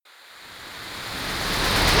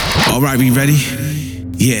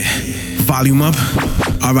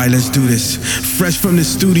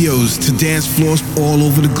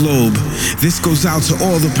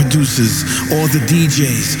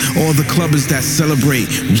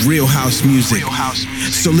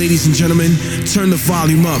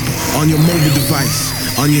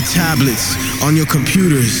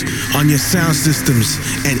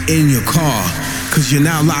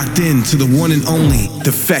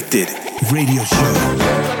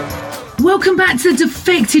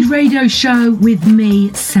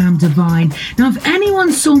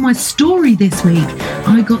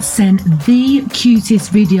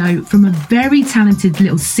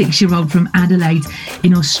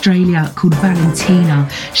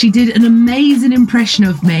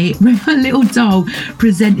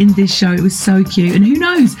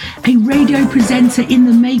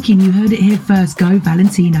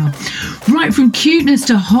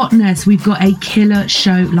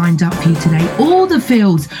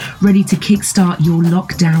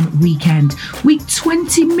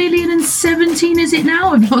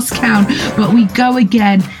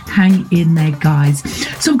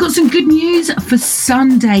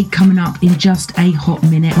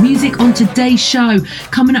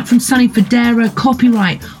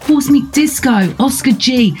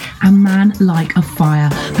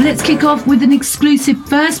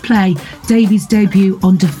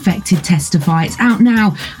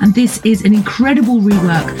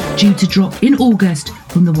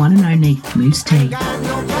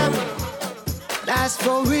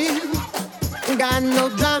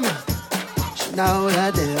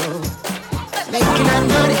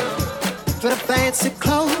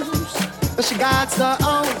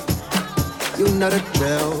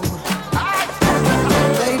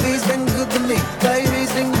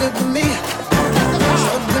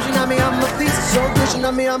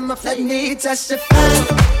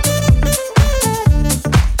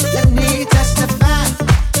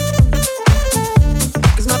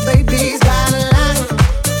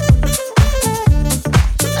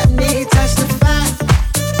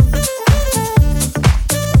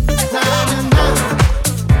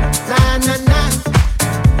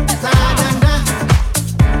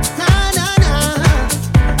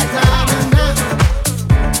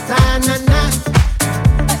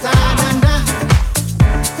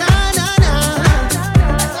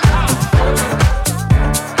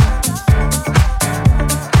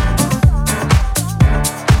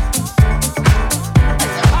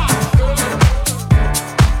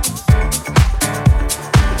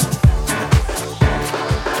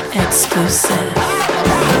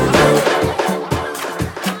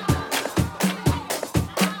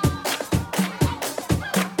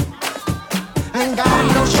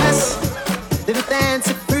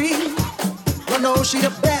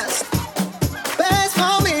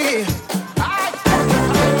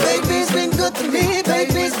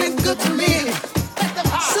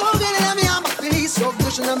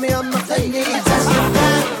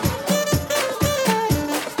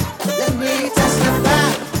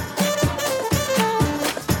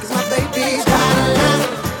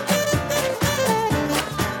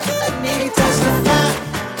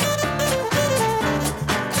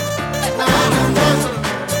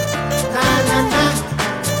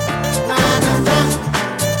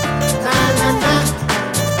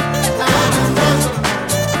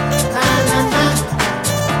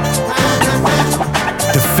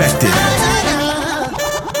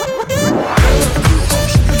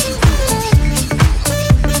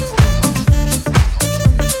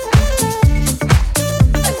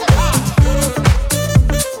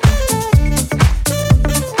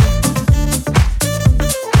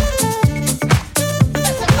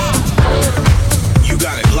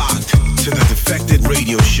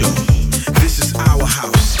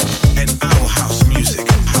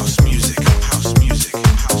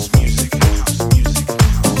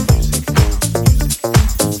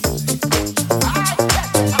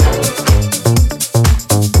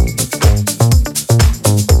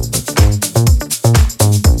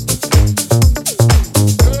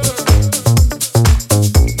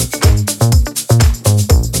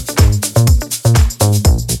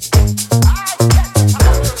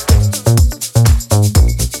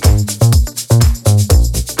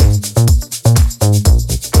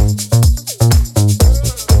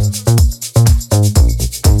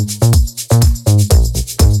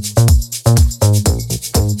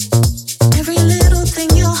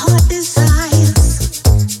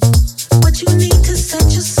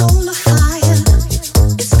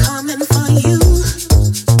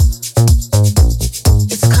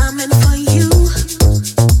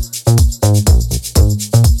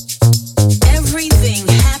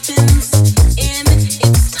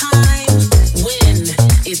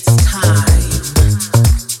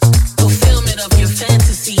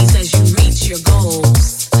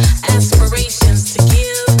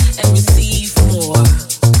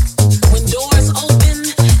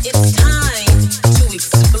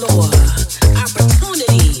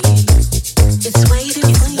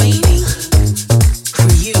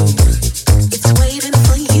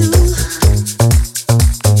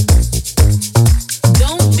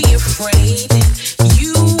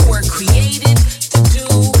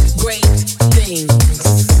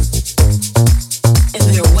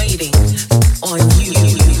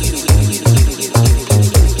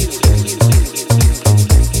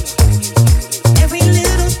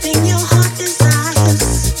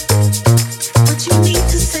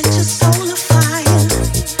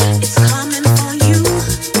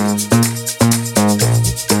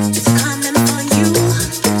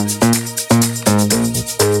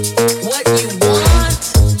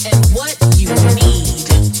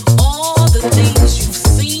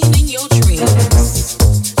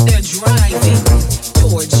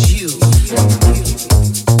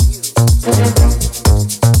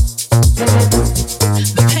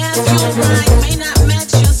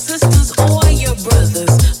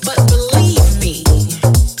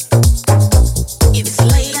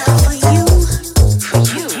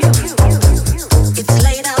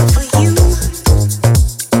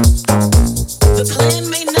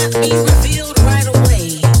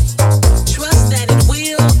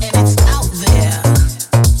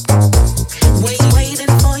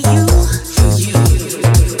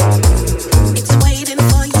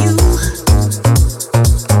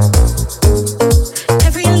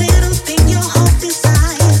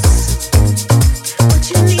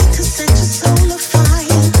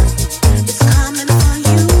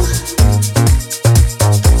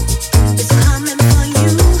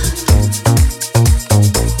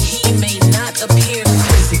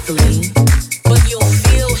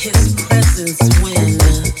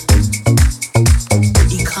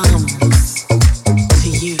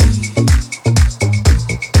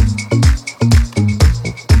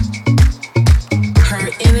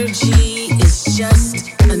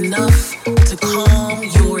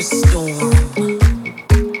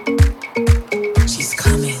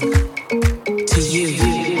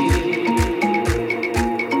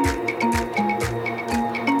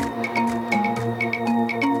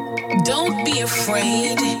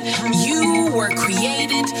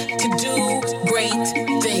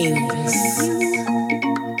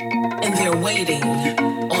waiting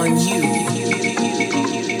on you.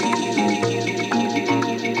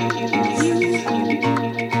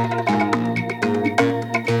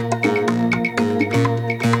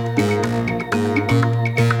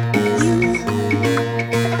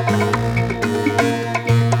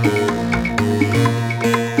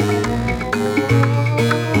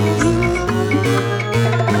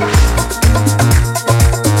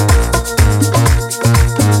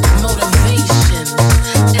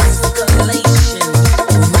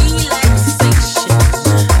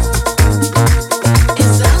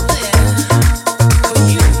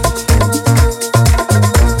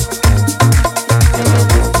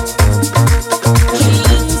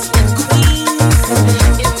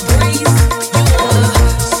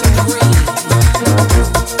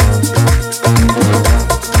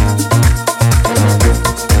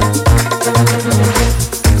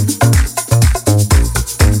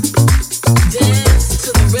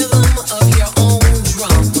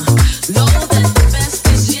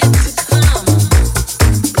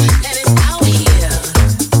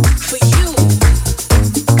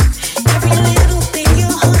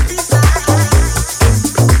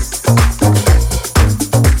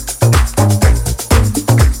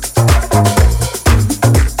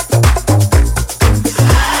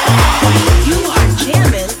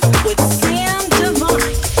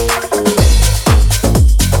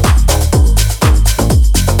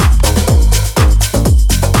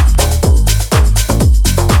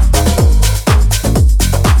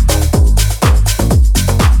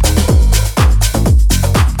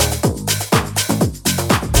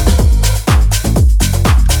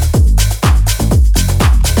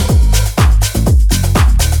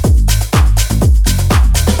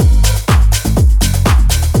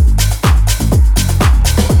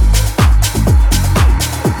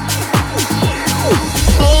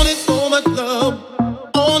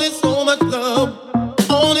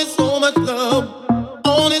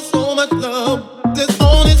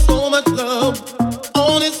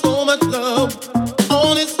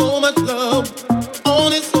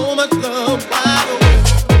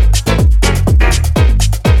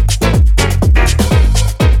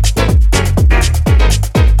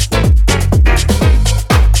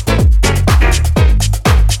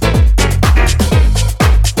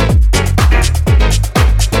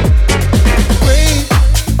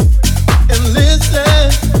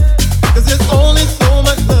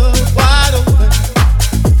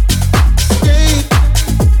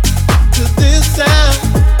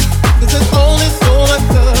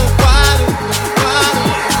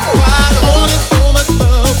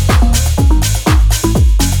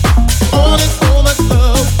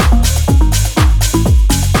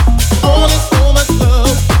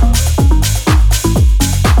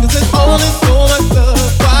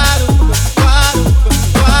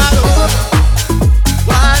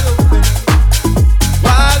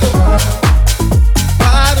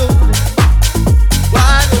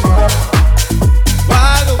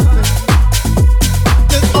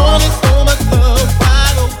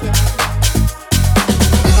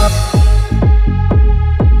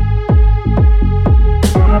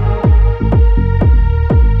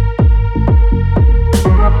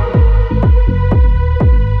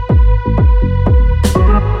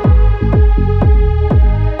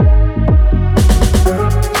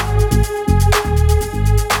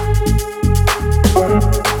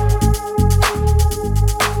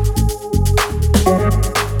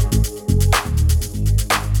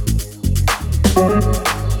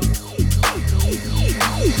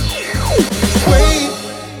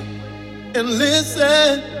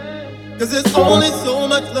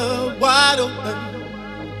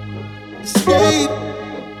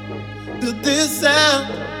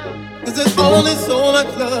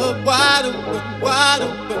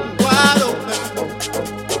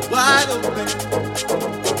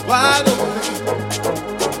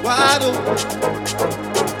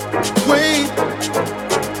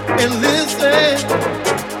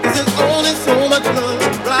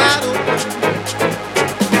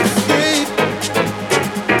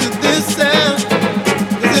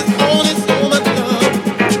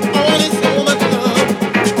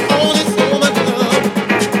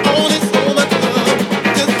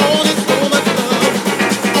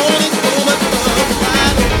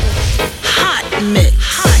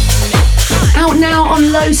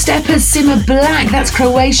 Simmer Black, that's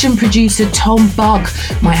Croatian producer Tom Bog.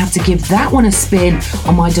 Might have to give that one a spin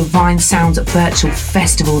on my Divine Sounds Virtual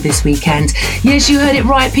Festival this weekend. Yes, you heard it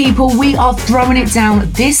right, people. We are throwing it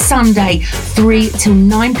down this Sunday, 3 till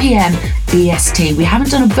 9 p.m. BST. We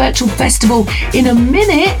haven't done a virtual festival in a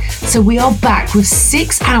minute, so we are back with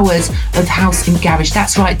 6 hours of house and garage.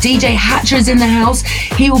 That's right, DJ Hatcher is in the house.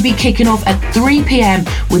 He will be kicking off at 3 p.m.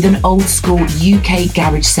 with an old school UK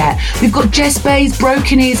garage set. We've got Jess Bays,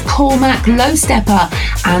 Broken Ears, Cormac, Low Stepper,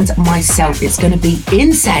 and myself. It's going to be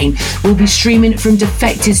insane. We'll be streaming from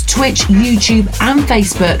Defected's Twitch, YouTube, and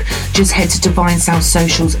Facebook. Just head to Divine Sound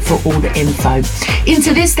socials for all the info.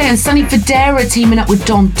 Into this then, Sunny Federa teaming up with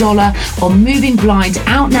Don Dollar on Moving Blind,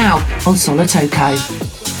 out now on Solotoko.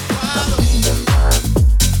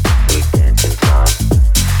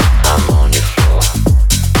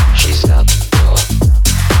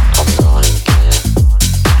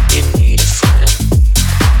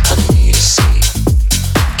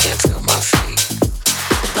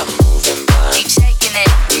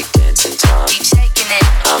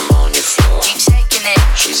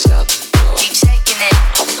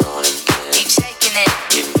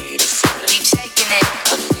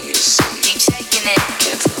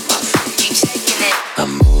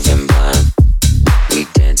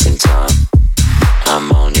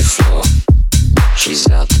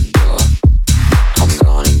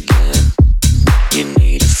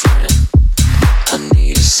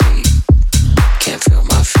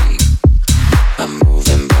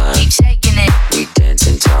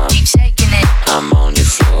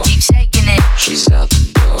 She's out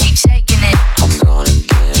the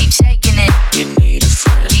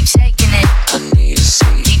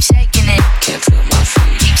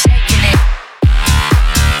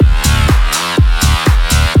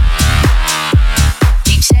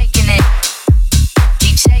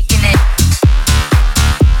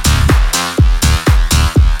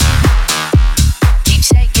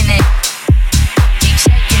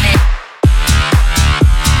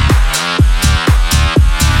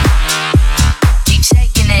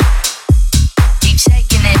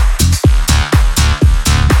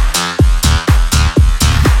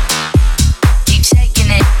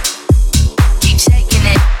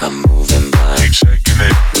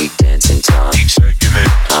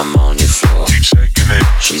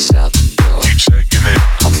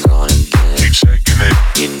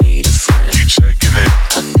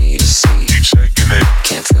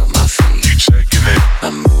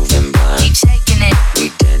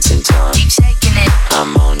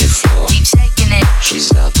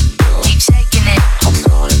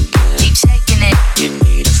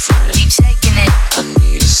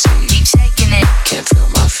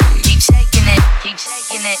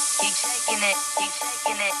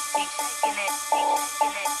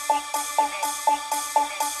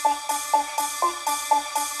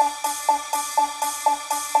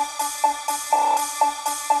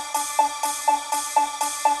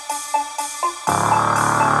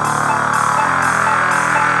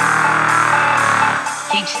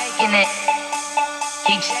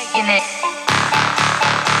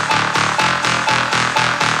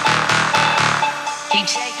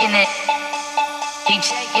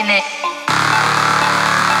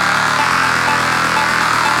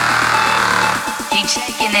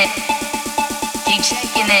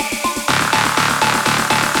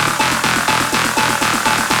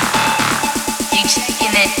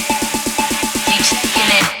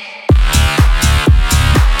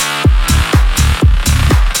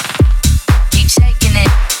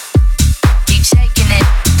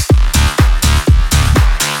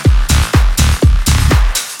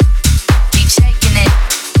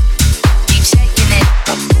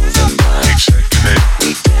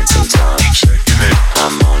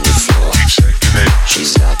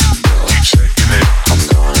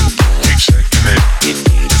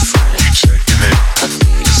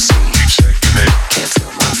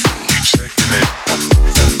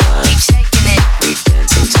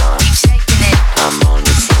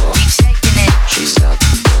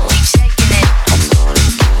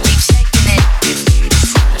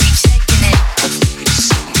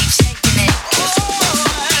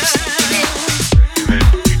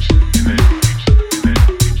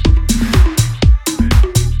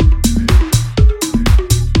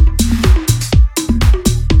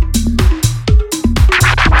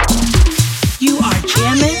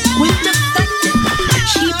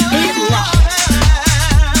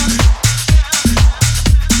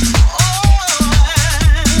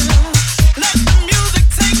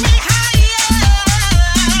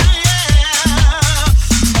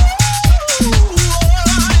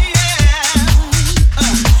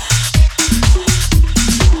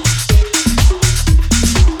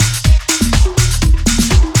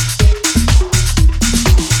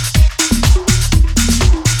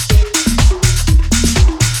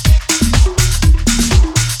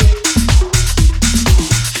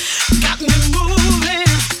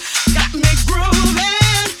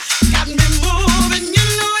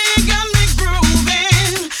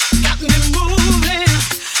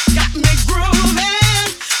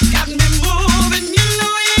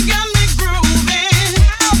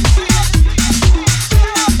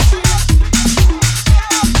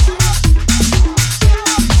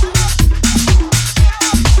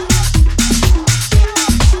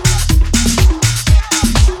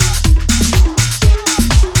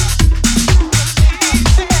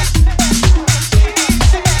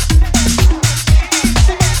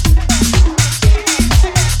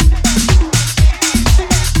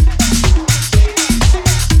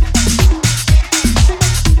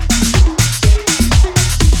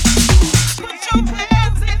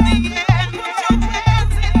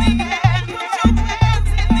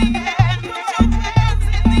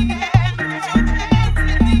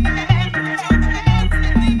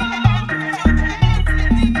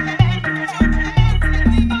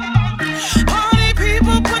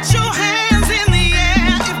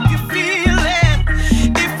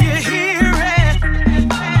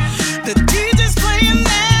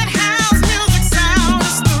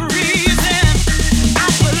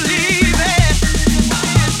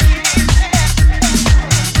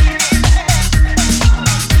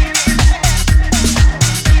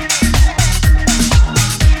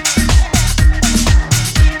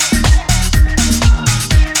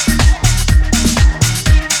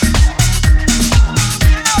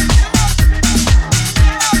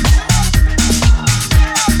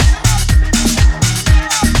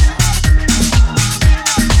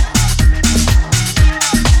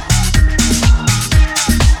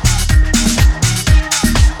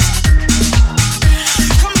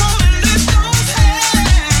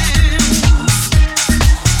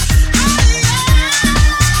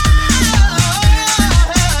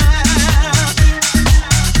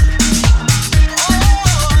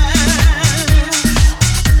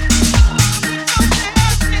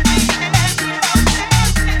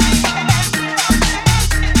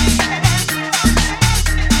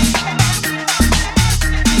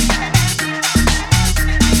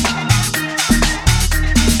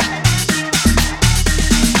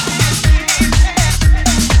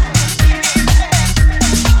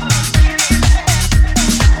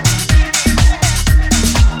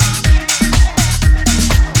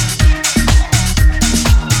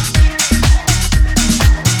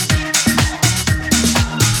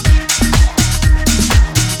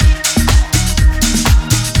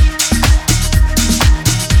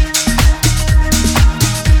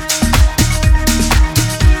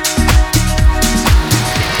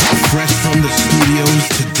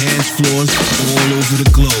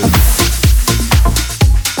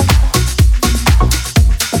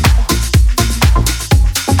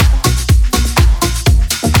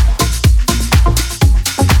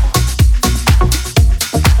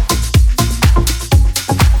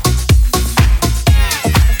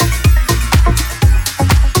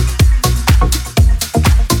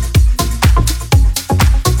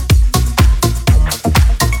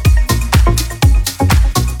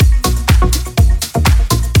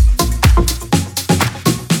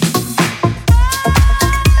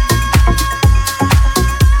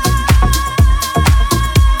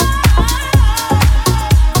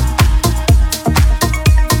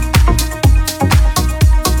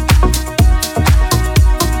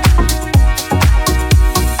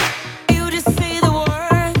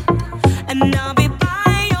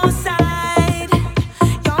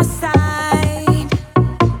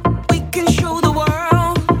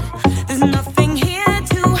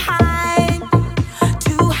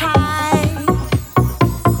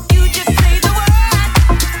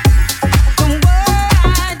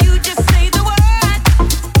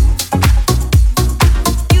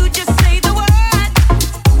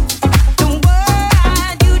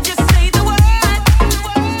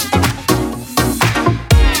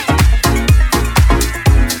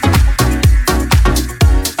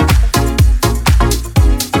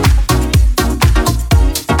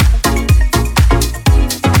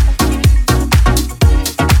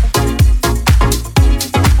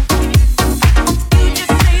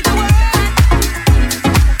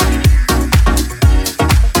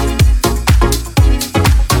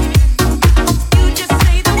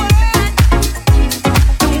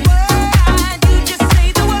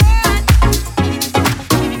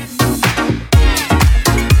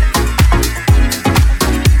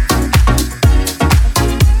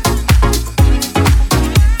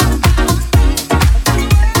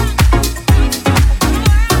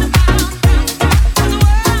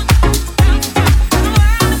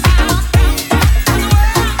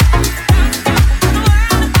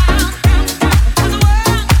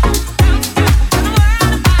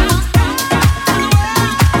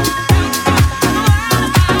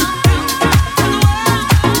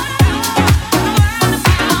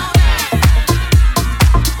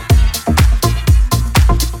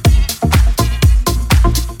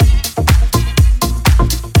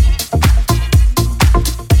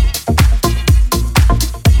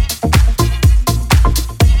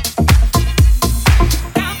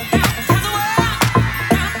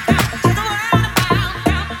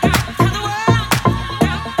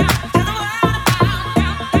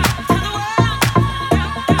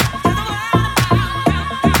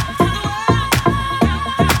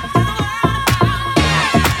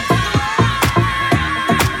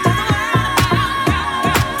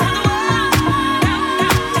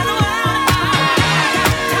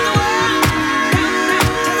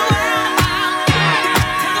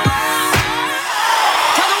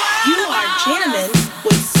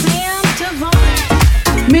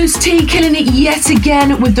Moose T killing it yet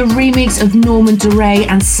again with the remix of Norman Doray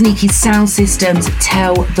and Sneaky Sound System's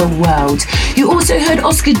Tell the World. You also heard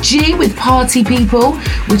Oscar G with Party People,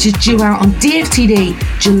 which is due out on DFTD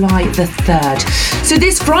July the 3rd. So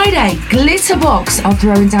this Friday, Glitterbox are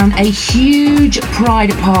throwing down a huge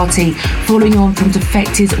Pride party following on from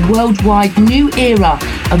Defected's worldwide new era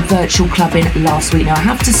of virtual clubbing last week. Now I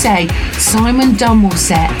have to say, Simon Dunmore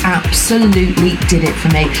set absolutely did it for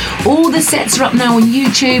me. All the sets are up now on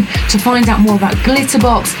YouTube. To find out more about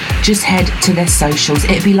Glitterbox, just head to their socials.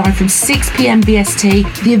 It'll be live from 6 p.m.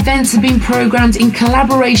 BST. The events have been programmed in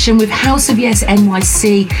collaboration with House of Yes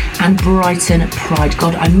NYC and Brighton Pride.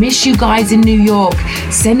 God, I miss you guys in New York.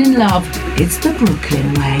 Sending love, it's the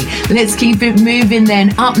Brooklyn way. Let's keep it moving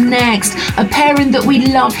then. Up next, a pairing that we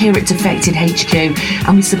love here at Defected HQ,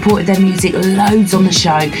 and we supported their music loads on the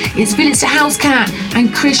show. It's Phillips the Housecat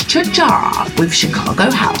and Chris Chacha with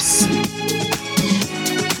Chicago House.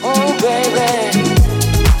 Oh, baby.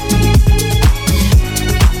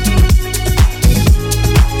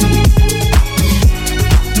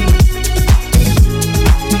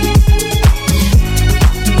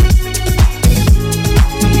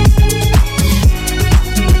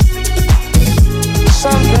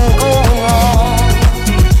 Something going on.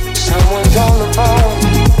 Someone's on the phone.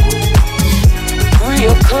 3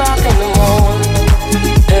 o'clock in the morning.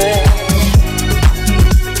 Yeah.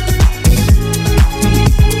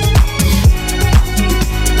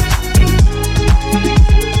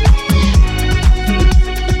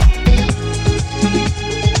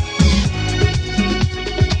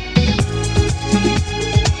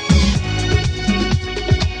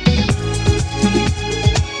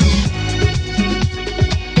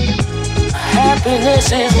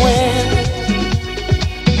 Happiness is when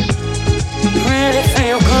you really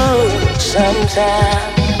feel good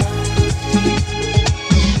sometimes.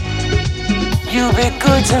 You be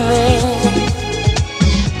good to me,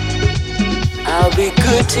 I'll be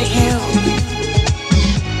good to you.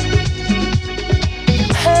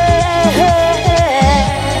 Hey, hey, hey.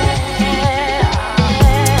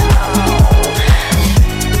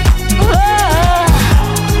 Oh.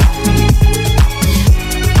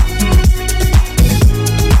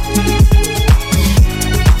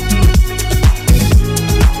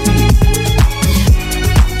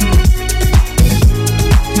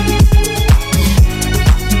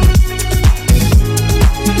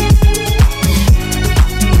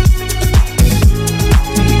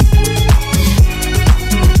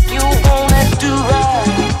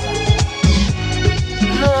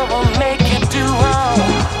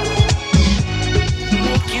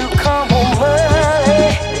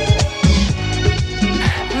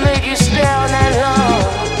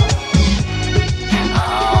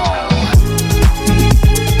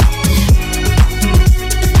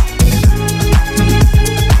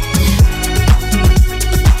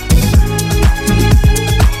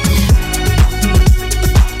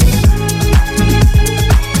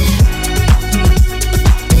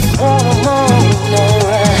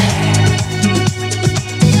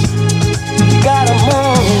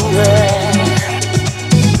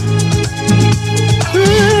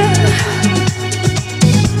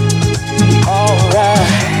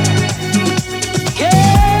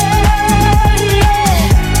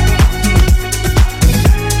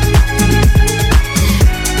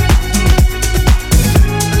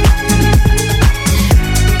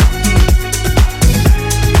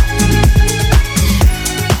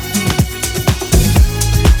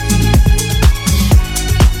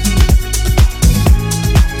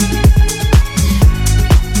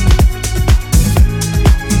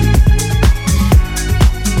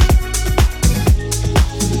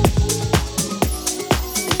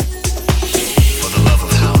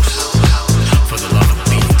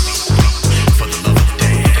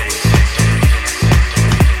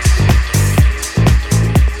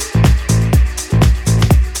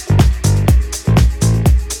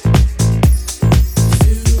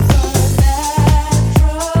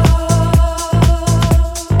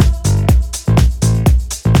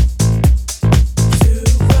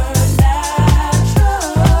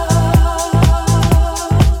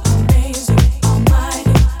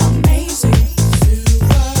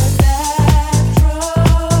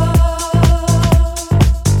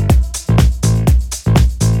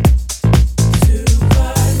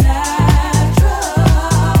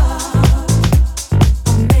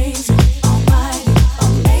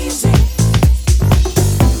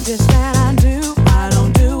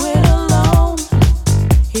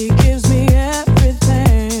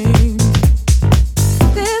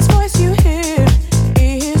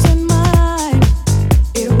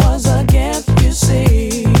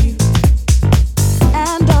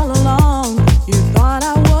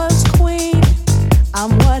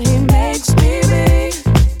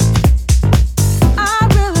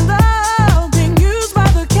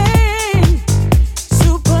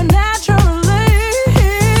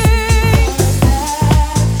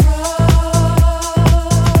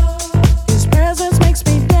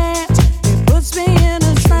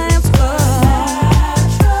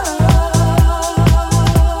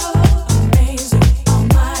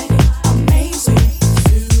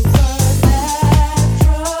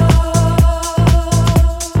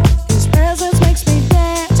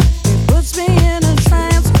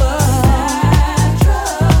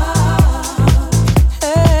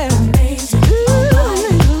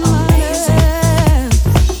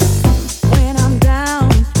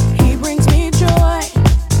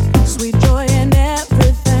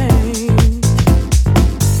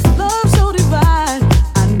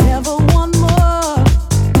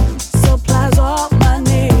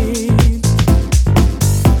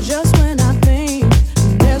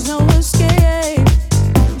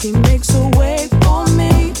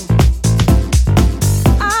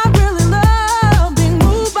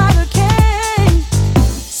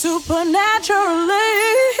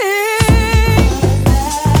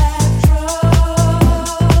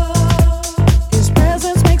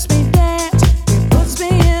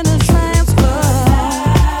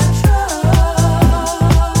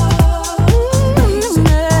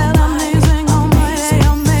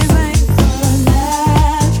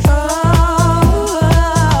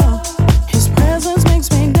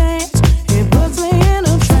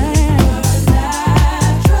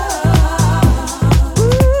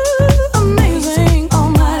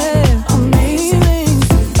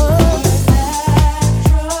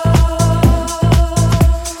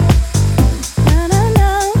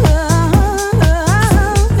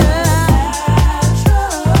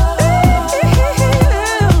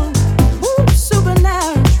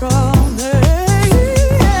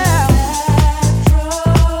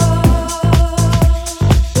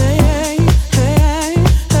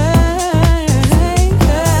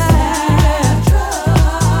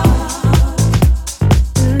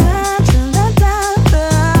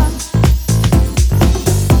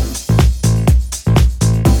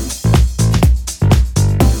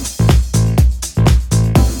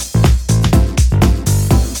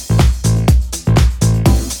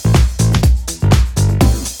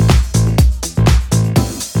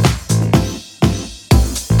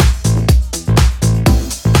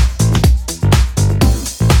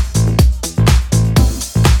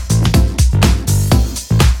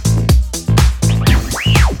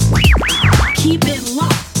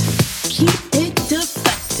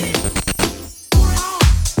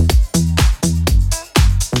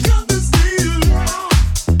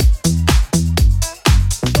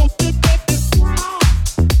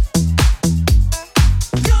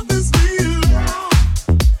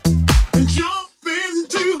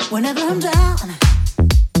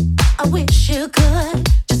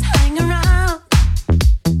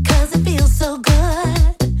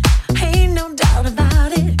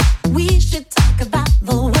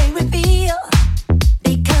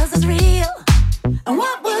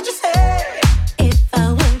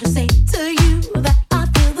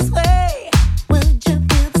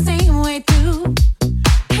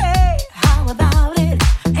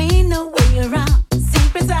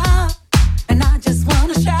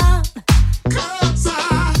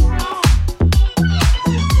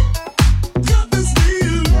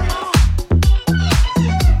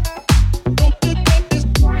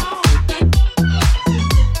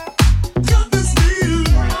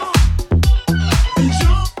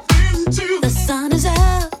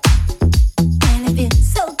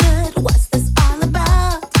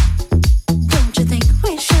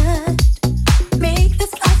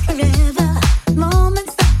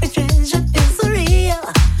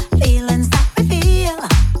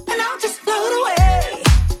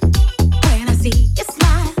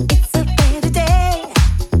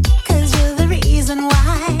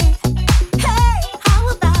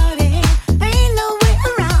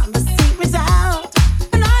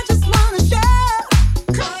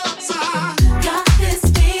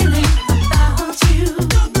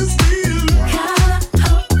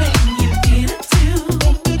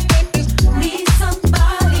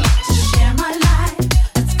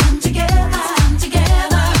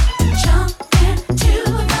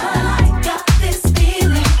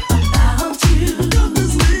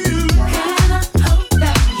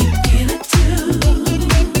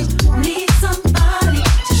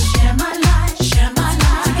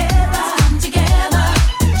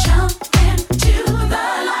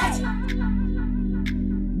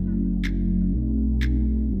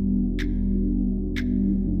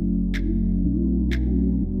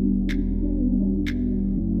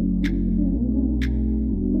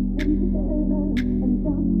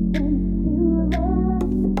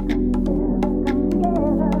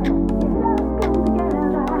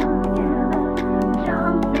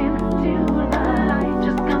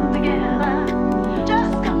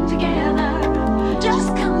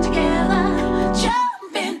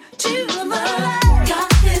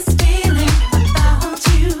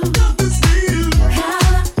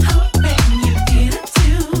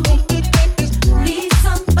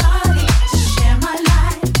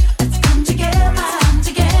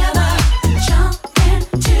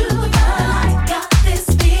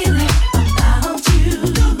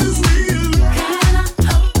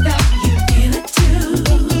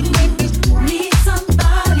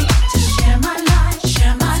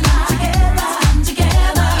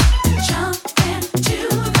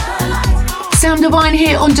 Divine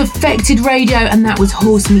here on Defected Radio, and that was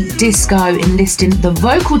Horse Meat Disco enlisting the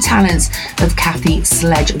vocal talents of Kathy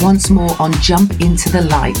Sledge once more on Jump Into the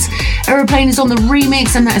Light. Aeroplane is on the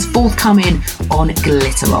remix, and that is forthcoming on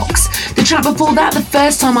Glitterbox. The track before that, the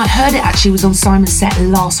first time I heard it actually was on Simon's set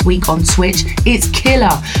last week on Twitch. It's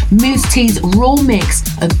Killer, Moose T's raw mix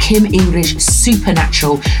of Kim English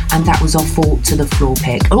Supernatural, and that was our 4 to the Floor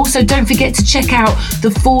pick. Also, don't forget to check out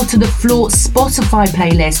the 4 to the Floor Spotify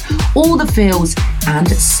playlist, all the feels and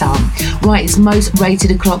some. Right, it's Most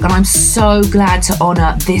Rated O'Clock, and I'm so glad to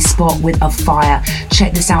honour this spot with a fire.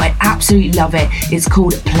 Check this out, I absolutely love it. It's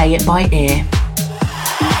called Play It By Ear.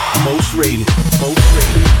 Most rated, most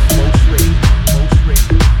rated, most rated.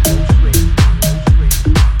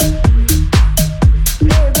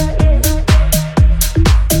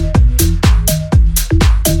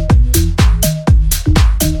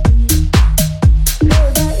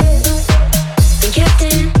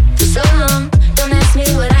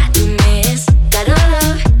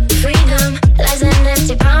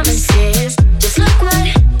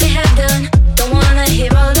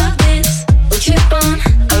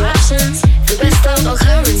 The best of all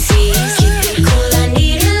currencies. Keep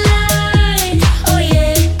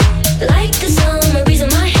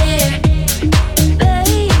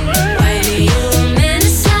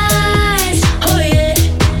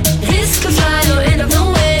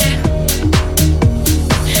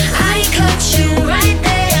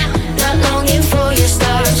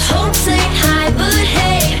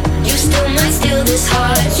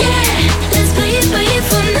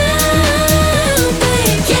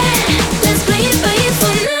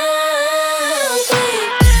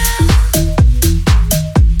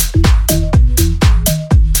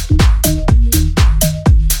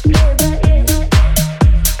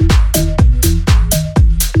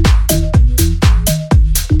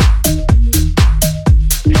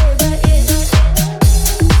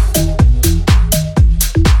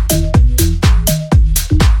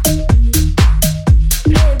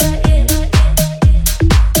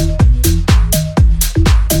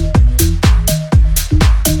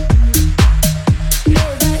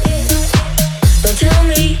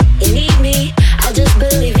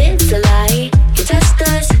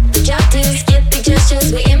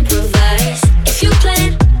improvise. If you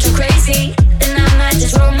plan too crazy, then I might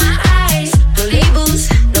just roll my eyes. No labels,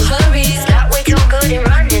 no hurries. That way too good and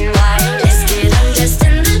running wild. Listed, I'm just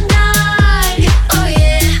in the dark. Oh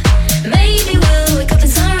yeah, maybe we'll wake up in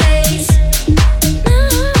sun rays.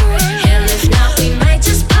 Hell, if not, we might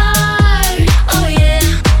just part. Oh yeah,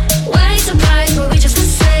 why surprise? Were we just the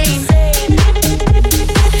same?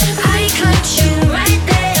 I caught you right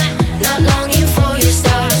there, not longing for your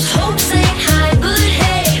stars. Hopes ain't high, but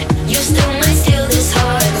hey, you still might steal this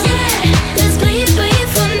heart. Yeah, let's play it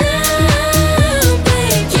for now,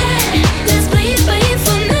 babe. Yeah, let's play it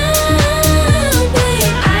for now,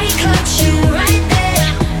 babe. I caught you right there,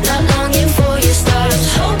 not longing for your stars.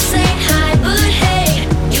 Hopes ain't high, but hey,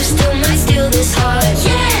 you still might steal this heart.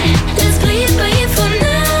 Yeah, let's play it for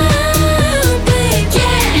now, babe.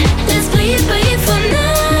 Yeah, let's play it for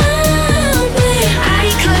now, babe. I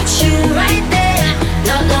caught you right there,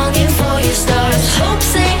 not longing for your stars.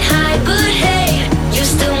 Hopes ain't high, but hey, you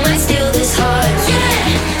still might steal this heart.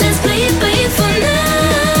 Yeah, let's play it for now,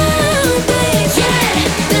 babe. Yeah,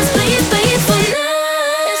 let's play it for now.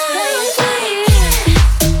 Let's play it.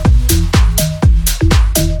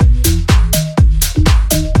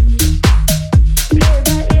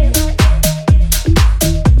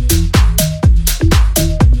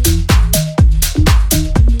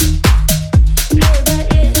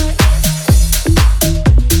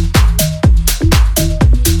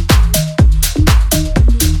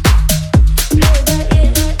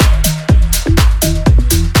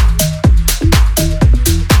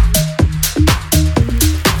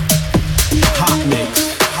 Hot mix,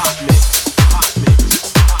 hot mix, hot mix,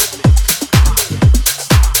 hot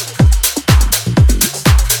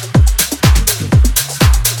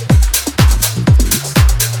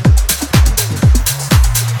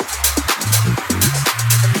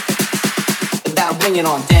Now bring it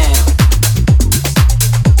on down.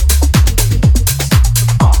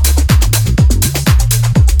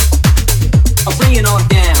 I'll bring it on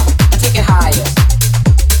down. I take it higher.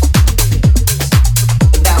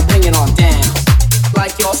 Now bring it on down.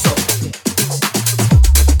 Like your soul.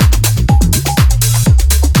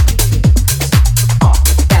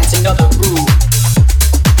 That's another groove.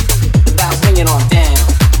 Now bring it on down.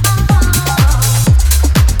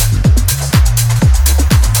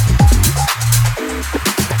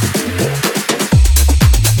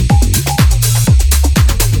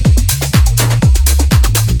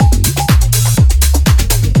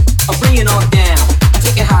 I'll bring it on down. I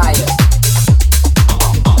take it higher.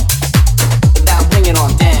 Now bring it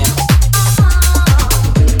on down.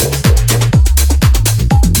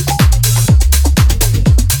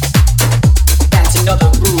 That's another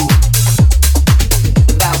groove.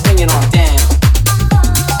 Now bring it on down.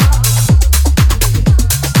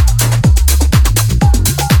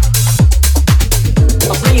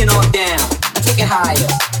 I'll bring it on down. I take it higher.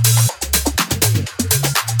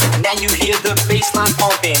 Now you hear the bass line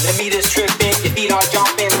pumping, the meter's tripping, your feet are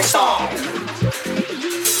jumping, the song.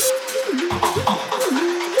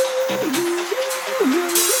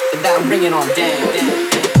 Now bring it on down.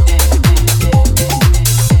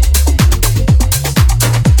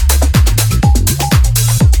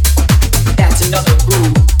 That's another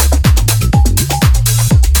groove.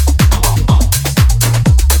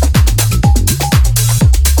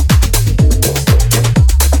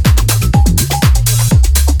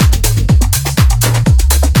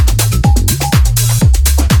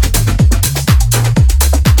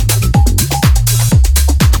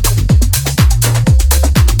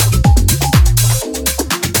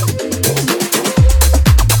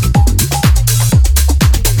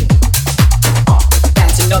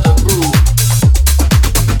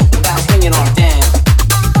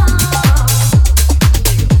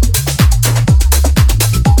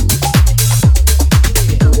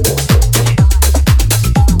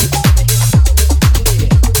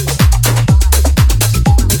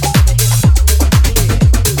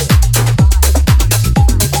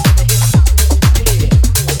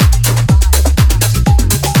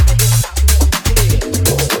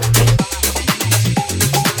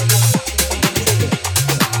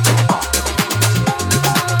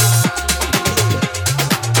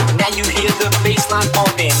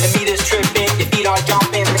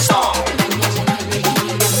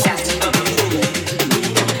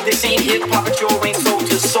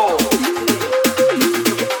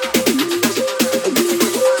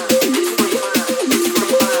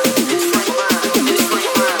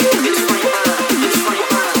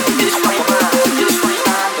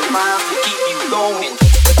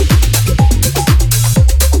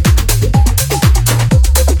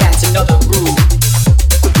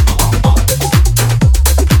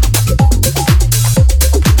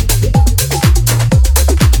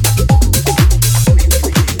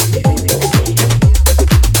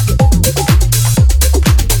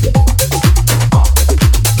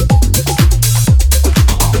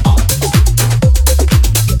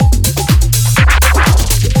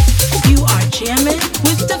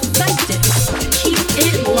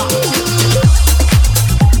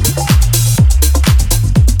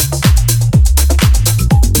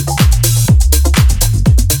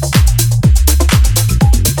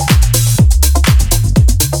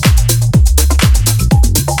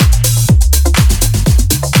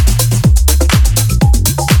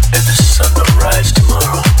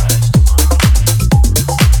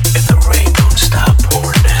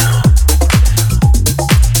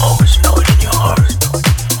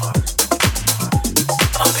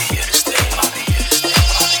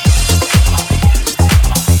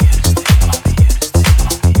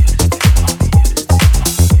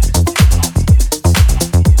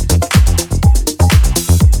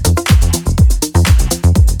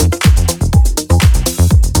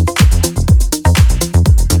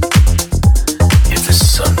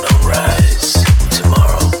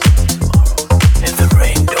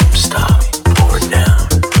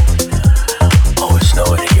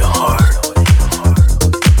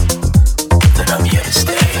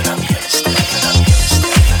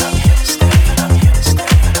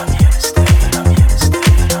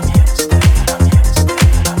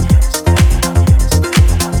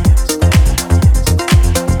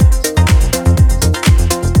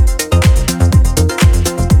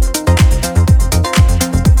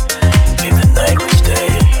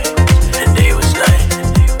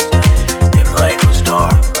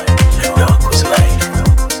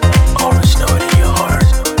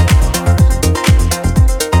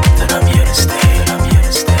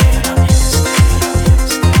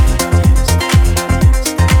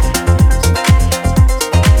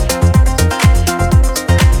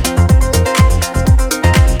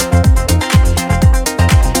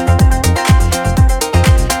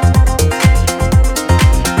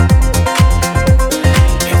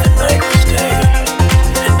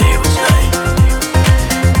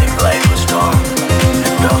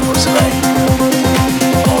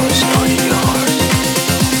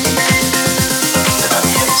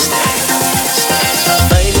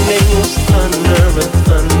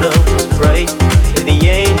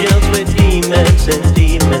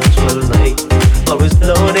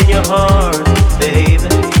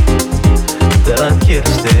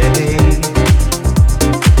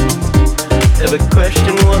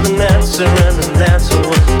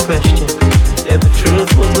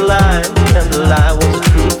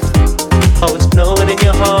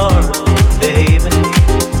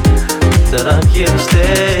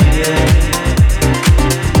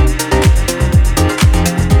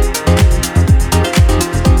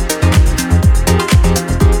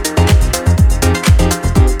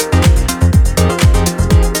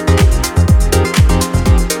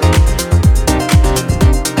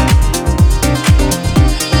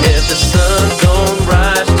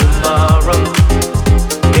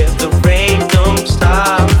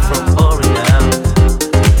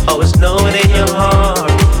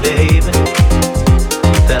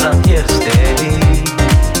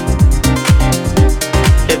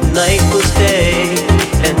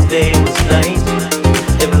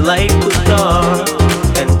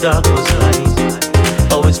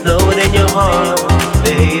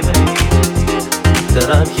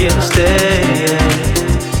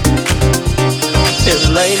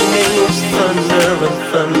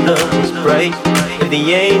 thunder was bright, if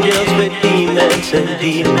the angels were demons and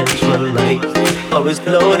demons were light, always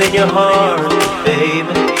glowing in your heart,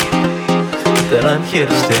 baby, then I'm here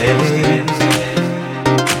to stay.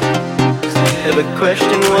 Every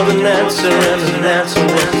question was an answer and an answer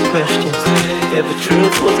was a question. Every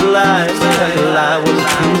truth was a lie and a lie was a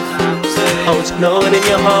truth. Always glowing in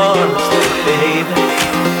your heart, baby,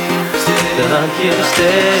 then I'm here to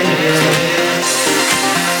stay.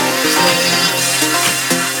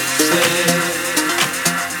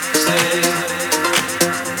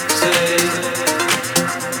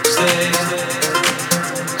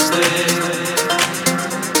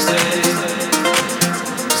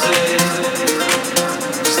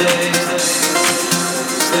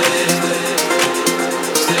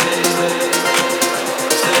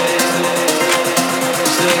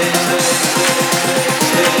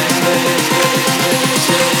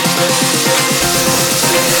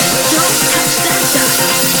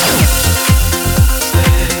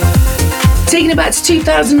 Taking it back to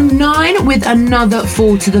 2009 with another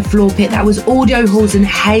Fall to the Floor pick. That was Audio Halls and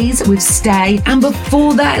Hayes with Stay. And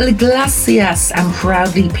before that, Iglesias and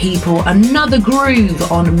Proudly People, another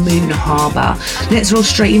groove on Moon Harbour. Let's roll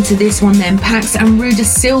straight into this one then. Pax and Ruda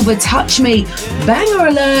Silva, Touch Me. Banger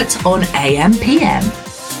alert on AM/PM.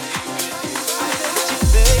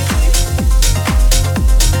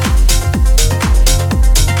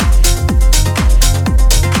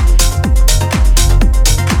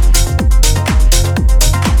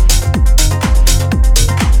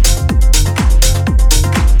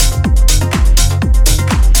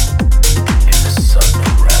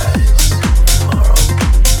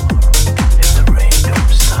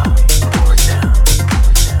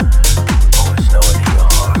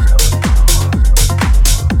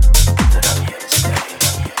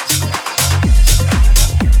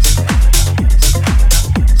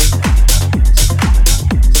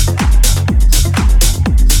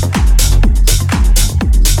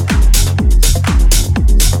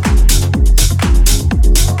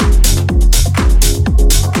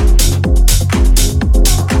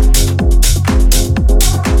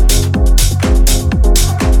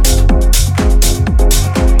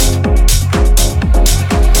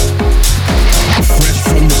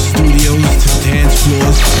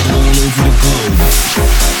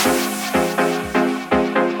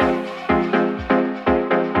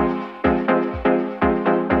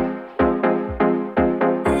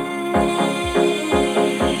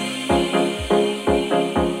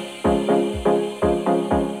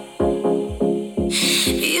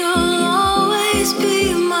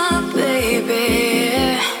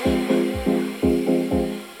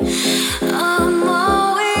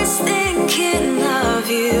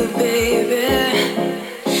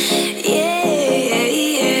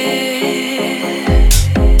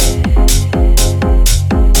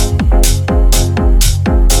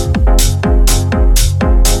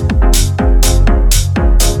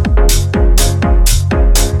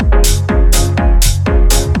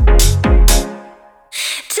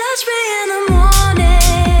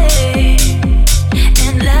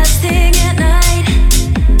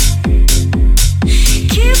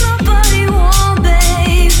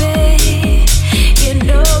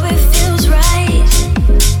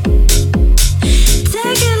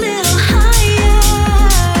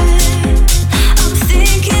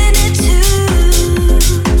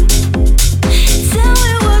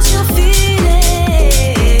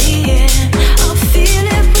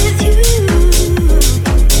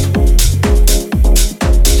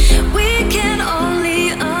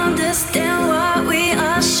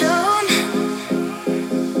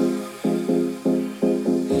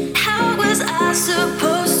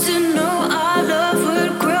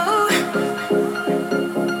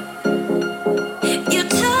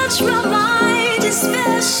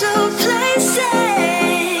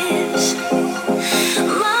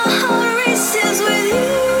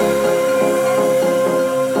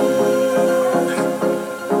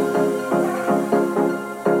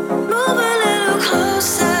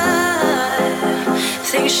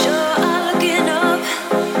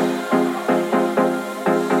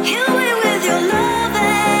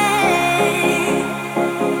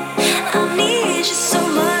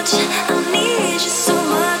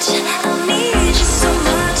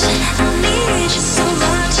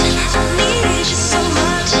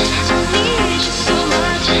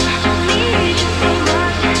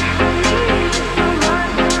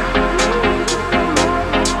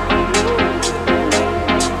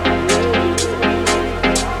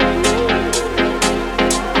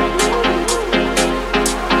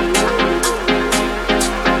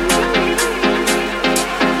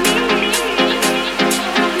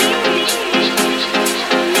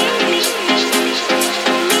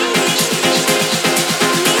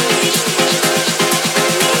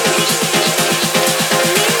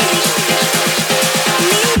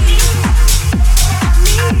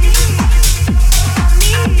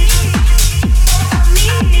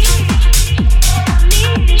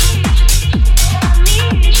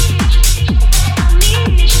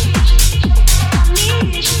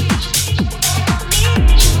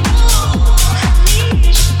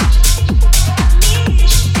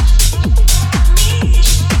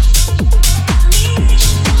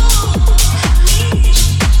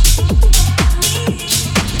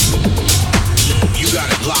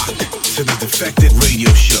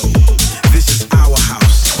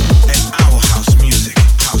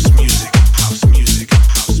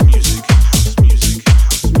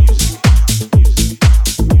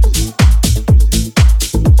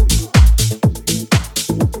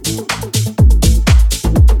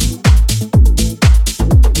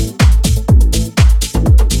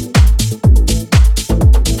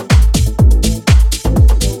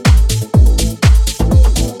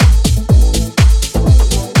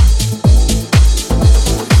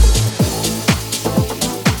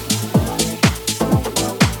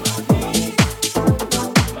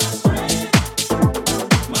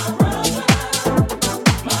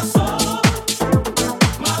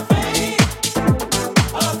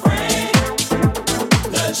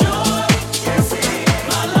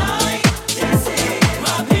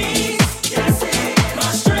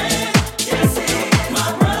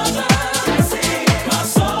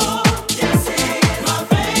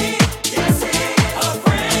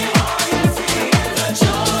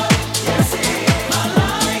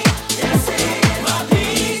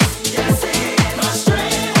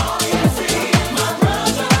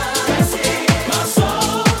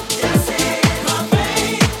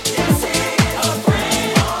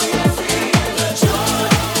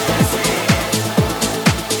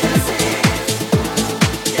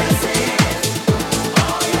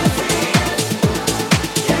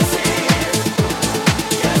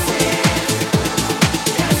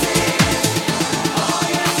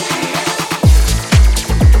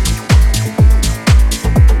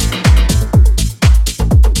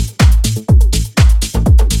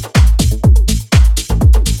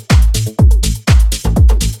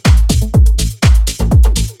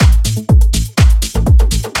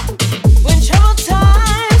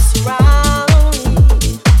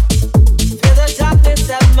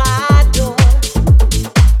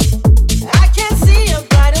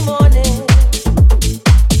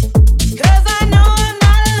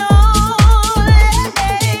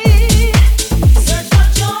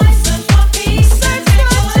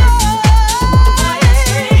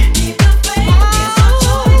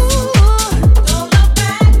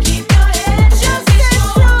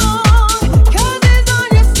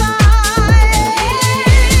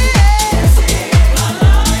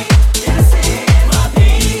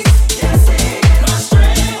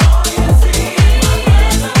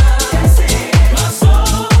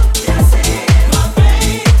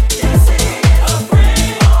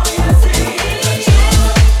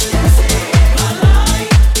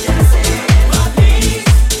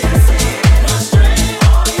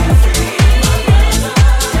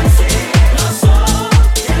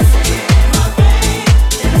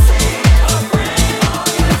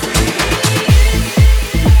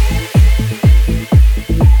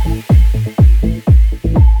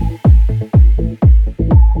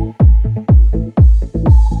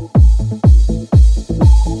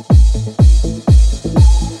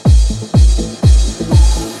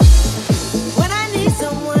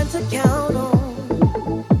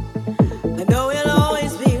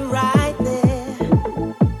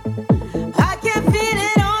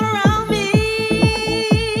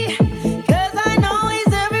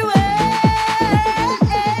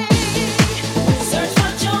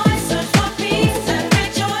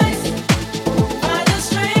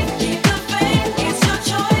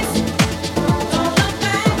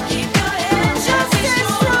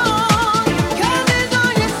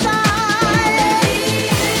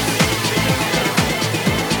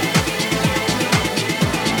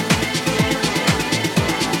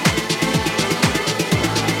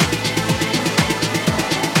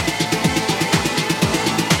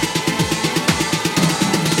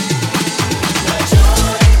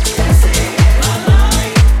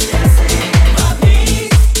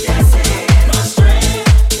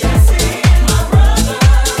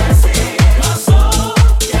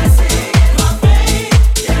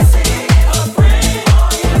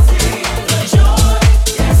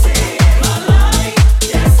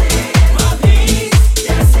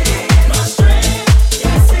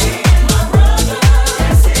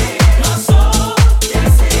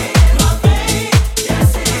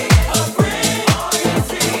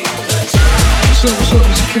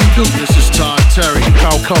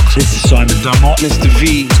 Cox. This is Simon Dunmore. Mr.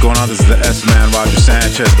 V. What's going on? This is the S-Man, Roger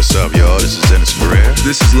Sanchez. What's up, y'all? This is Dennis Ferrer.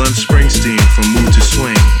 This is Lem Springsteen from Mood to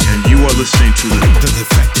Swing, and you are listening to the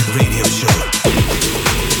Defected Radio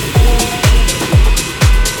Show.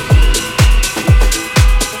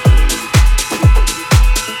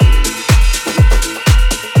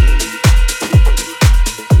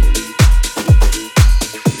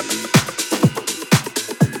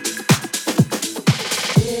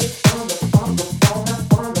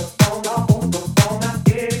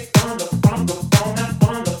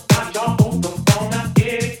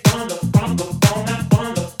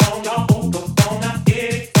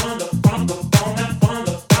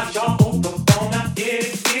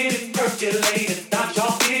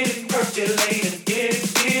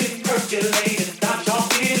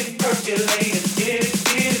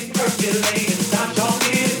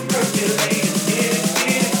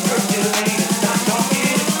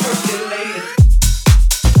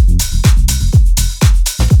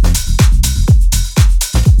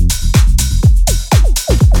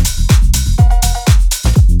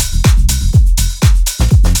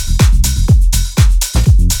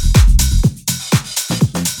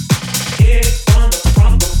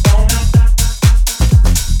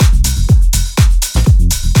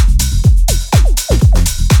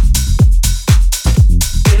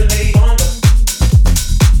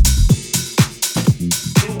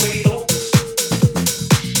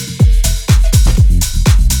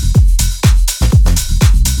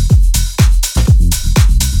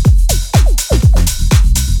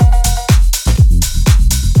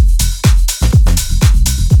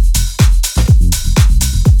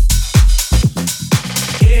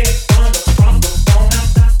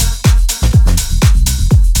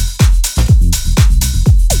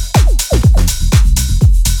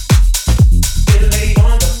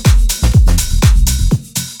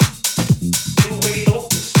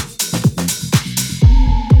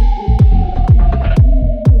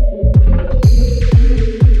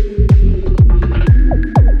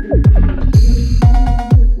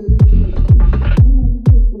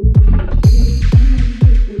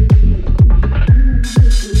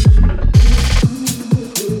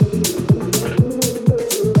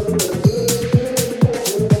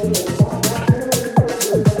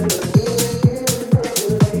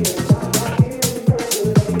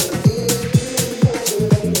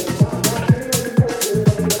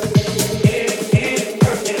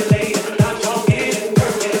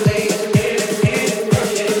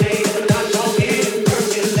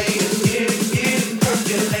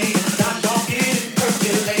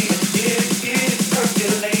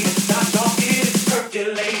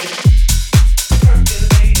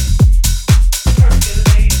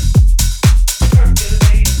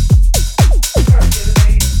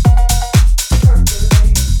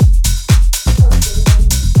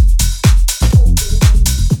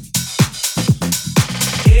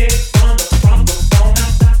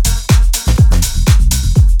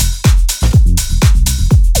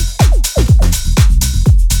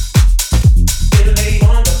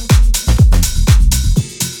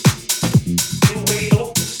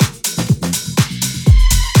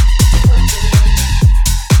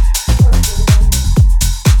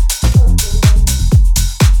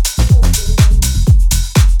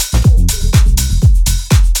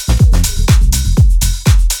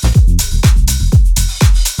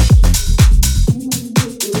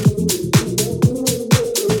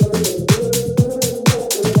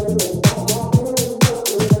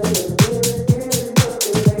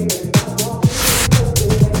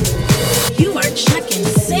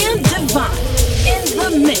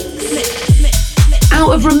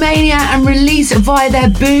 Romania and released via their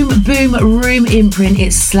Boom Boom Room imprint.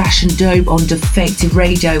 It's Slash and Dope on Defected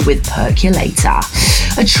Radio with Percolator.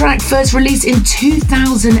 A track first released in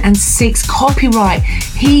 2006, copyright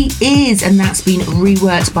He Is, and that's been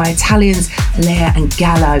reworked by Italians Lea and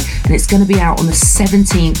Gallo, and it's going to be out on the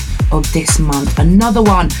 17th of this month. Another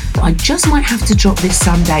one that I just might have to drop this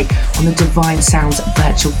Sunday on the Divine Sounds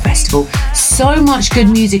Virtual Festival. So much good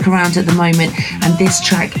music around at the moment, and this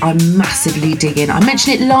track I'm massively digging. I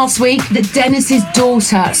mentioned it last week that Dennis's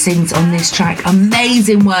daughter sings on this track.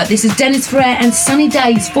 Amazing work. This is Dennis Ferrer and Sunny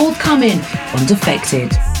Days, forthcoming on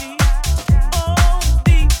Defected.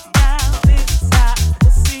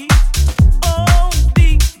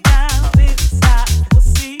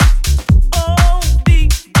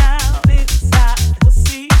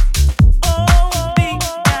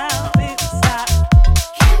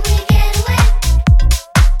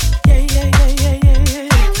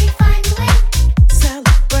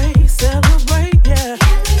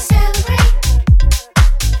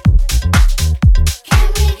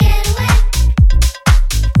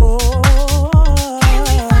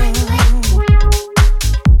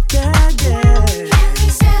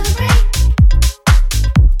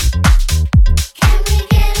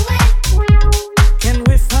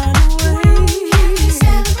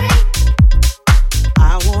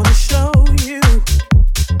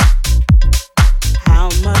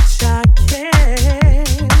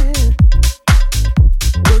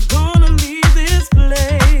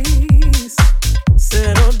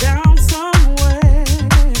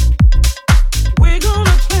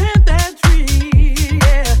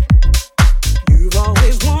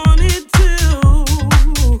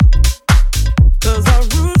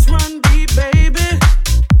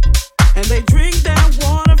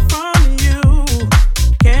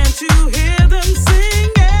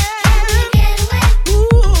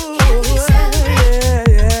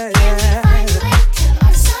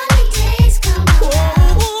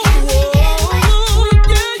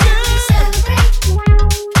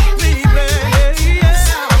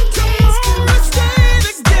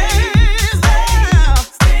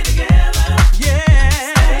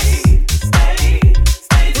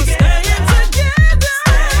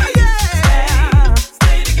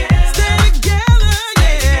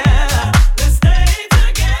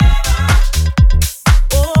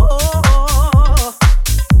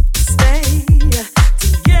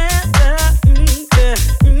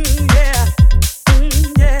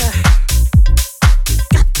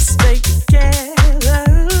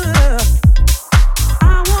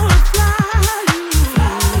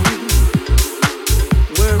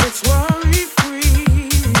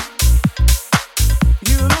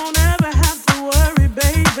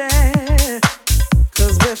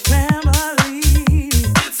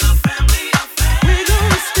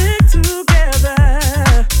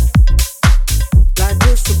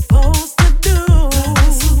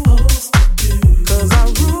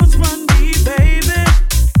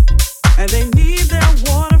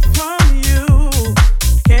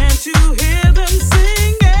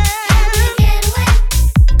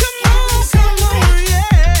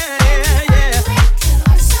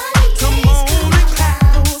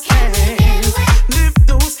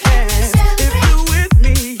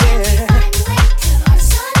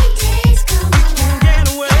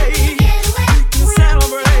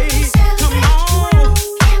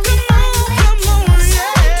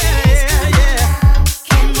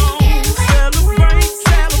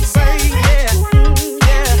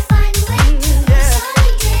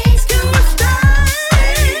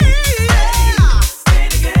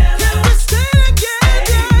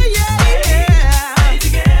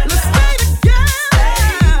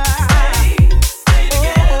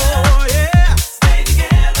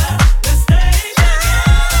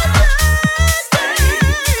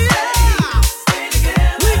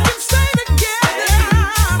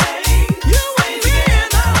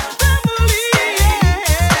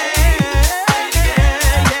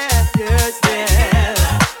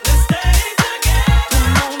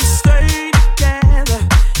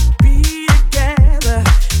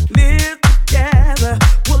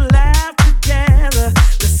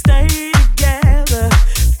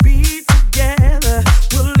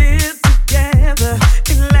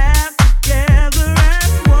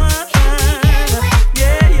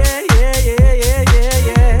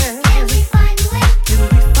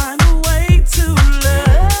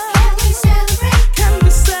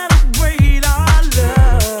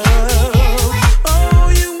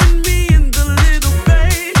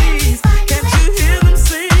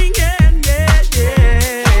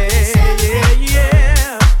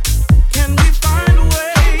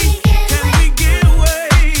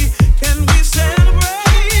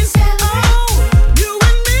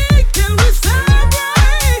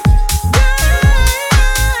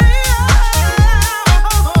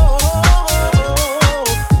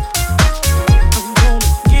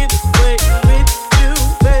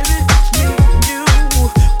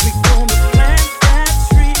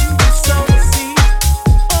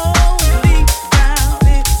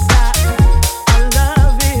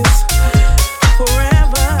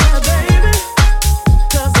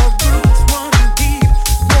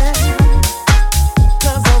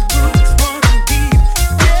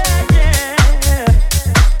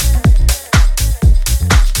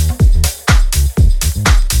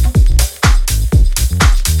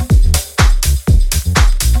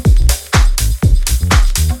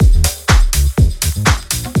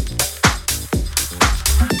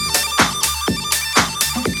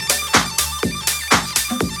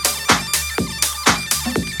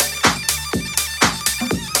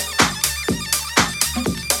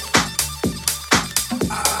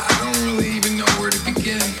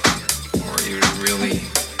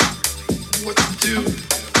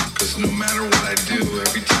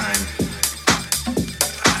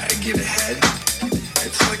 get ahead,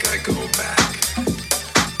 it's like I go back.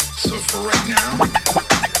 So for right now,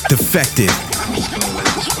 Defected. I'm just gonna let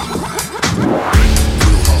this one ride.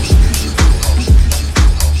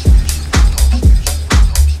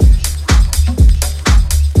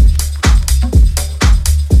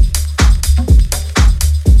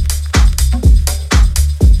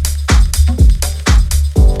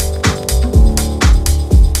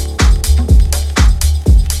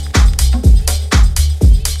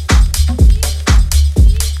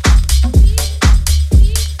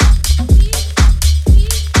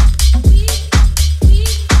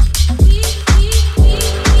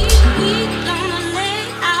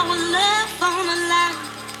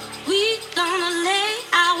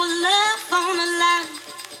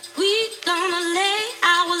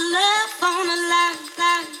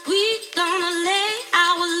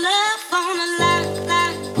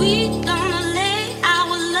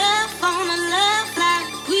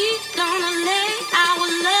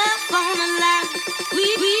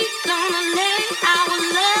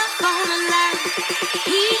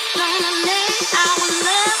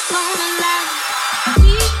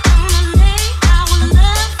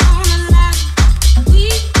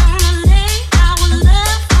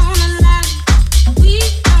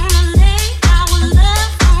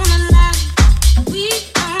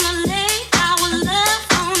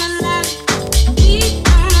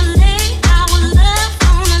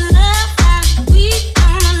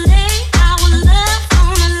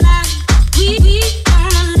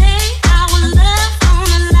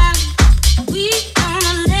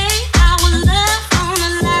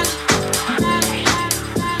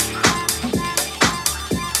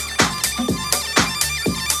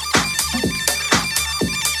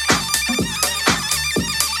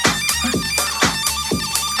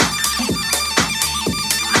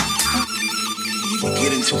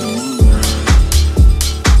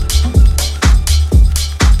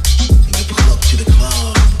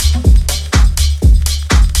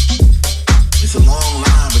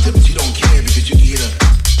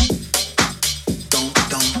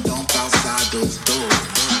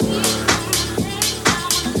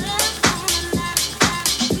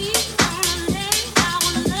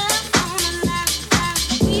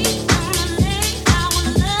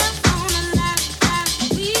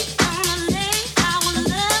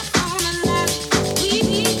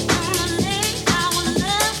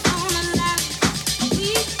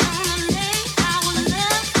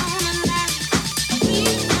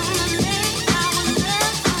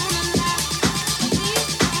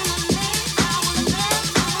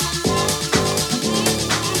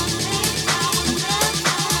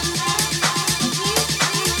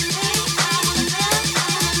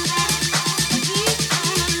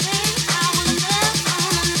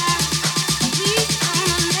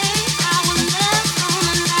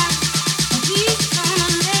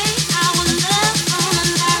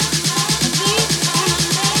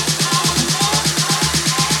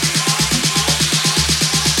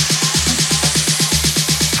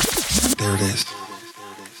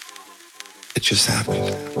 just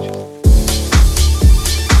happened.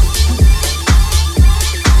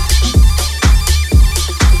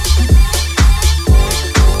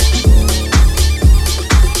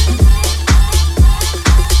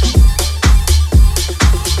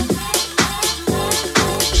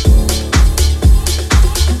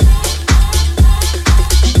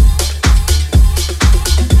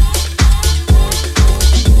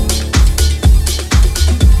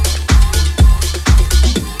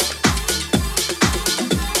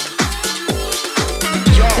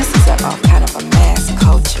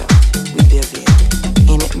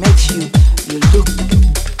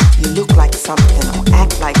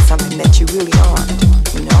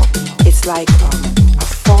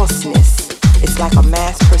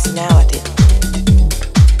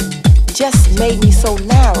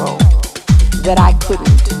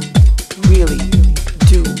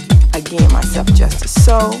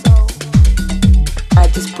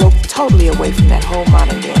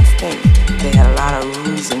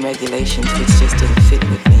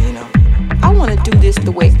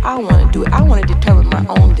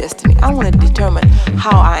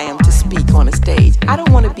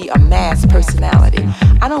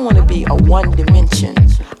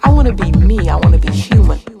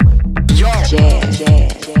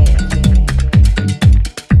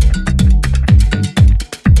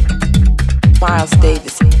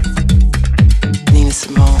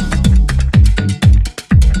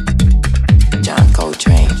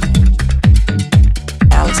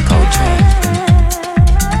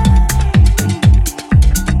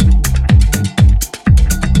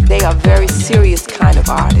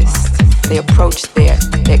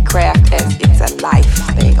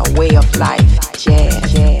 life,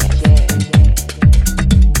 jazz.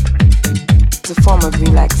 It's a form of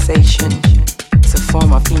relaxation. It's a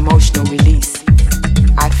form of emotional release.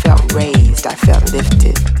 I felt raised, I felt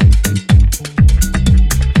lifted.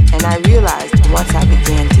 And I realized once I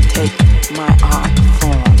began to take my art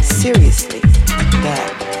form seriously that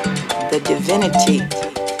the divinity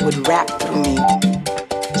would rap through me.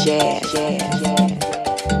 Jazz.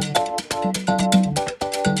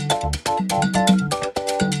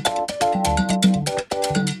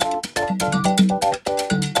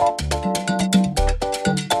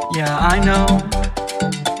 Yeah, I know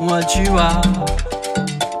what you are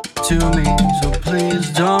to me, so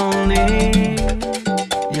please don't leave.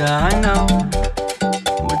 Yeah, I know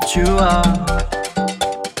what you are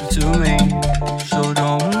to me, so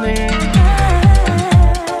don't leave.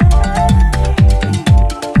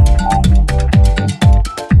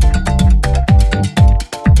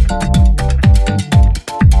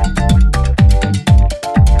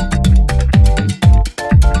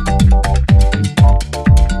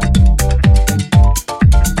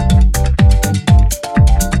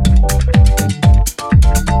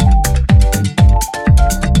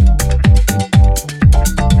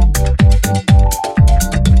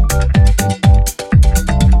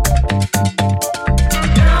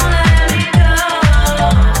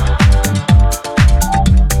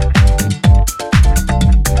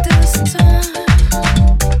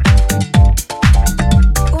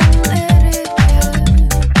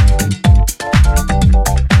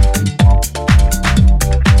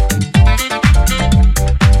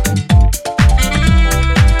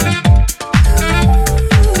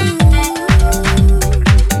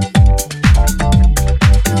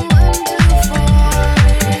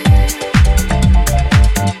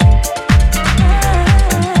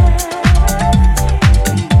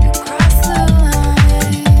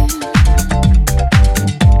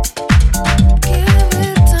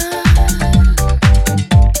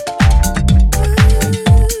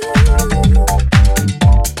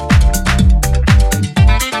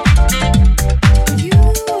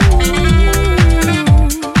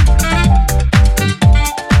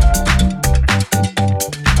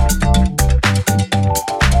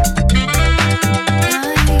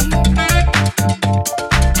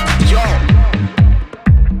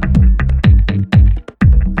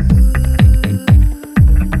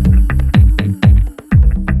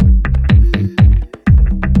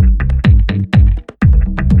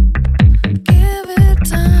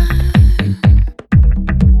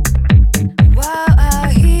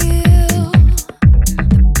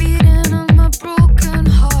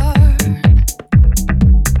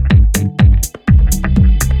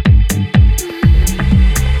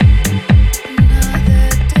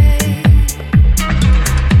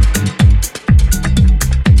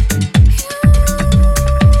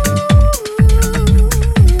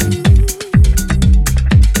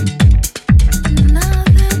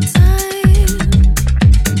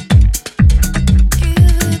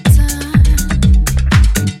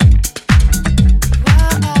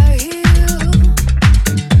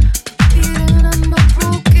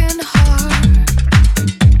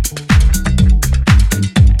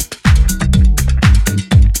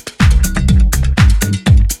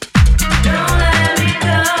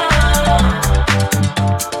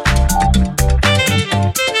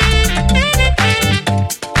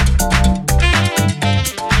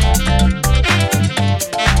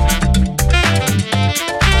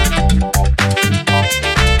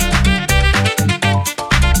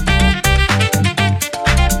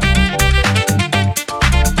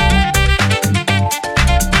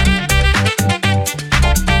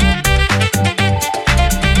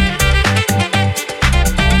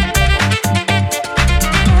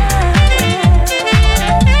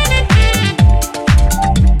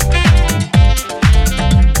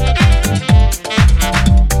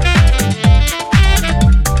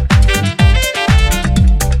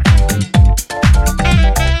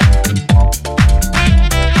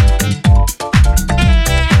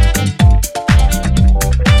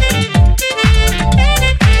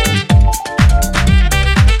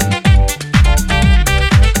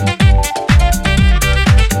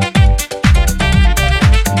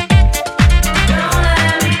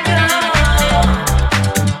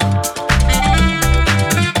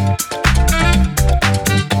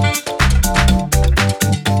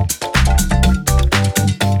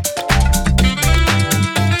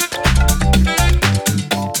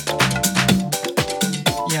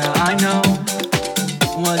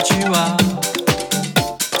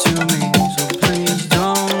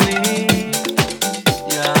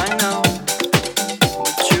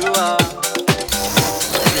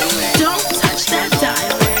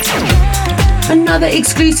 another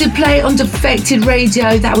exclusive play on Defected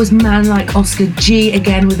Radio. That was Man Like Oscar G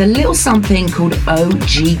again with a little something called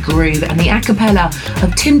OG Groove and the a cappella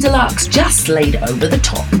of Tim Deluxe just laid over the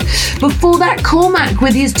top. Before that, Cormac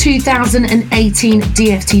with his 2018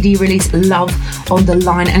 DFTD release Love on the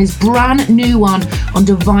Line, and his brand new one on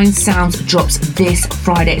Divine Sounds drops this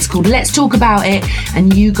Friday. It's called Let's Talk About It,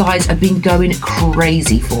 and you guys have been going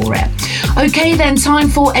crazy for it. Okay then, time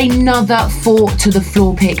for another 4 to the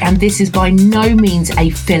Floor pick, and this is by no means a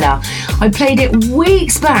filler. I played it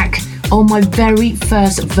weeks back on my very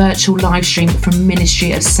first virtual live stream from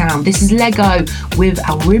Ministry of Sound. This is Lego with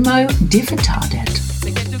Al Ritmo Divertida.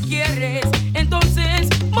 Sé que tú quieres entonces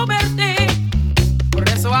moverte, por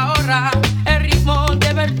eso ahora el ritmo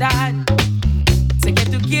de verdad. Sé que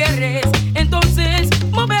tú quieres entonces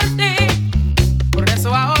moverte, por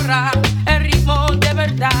eso ahora el ritmo de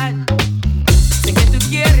verdad. Sé que tú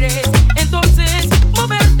quieres entonces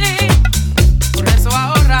moverte, por eso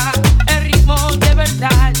ahora el ritmo de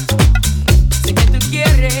verdad. Sé que tú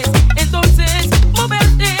quieres entonces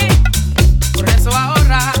moverte, por eso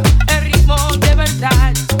ahora el ritmo de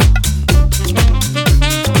verdad.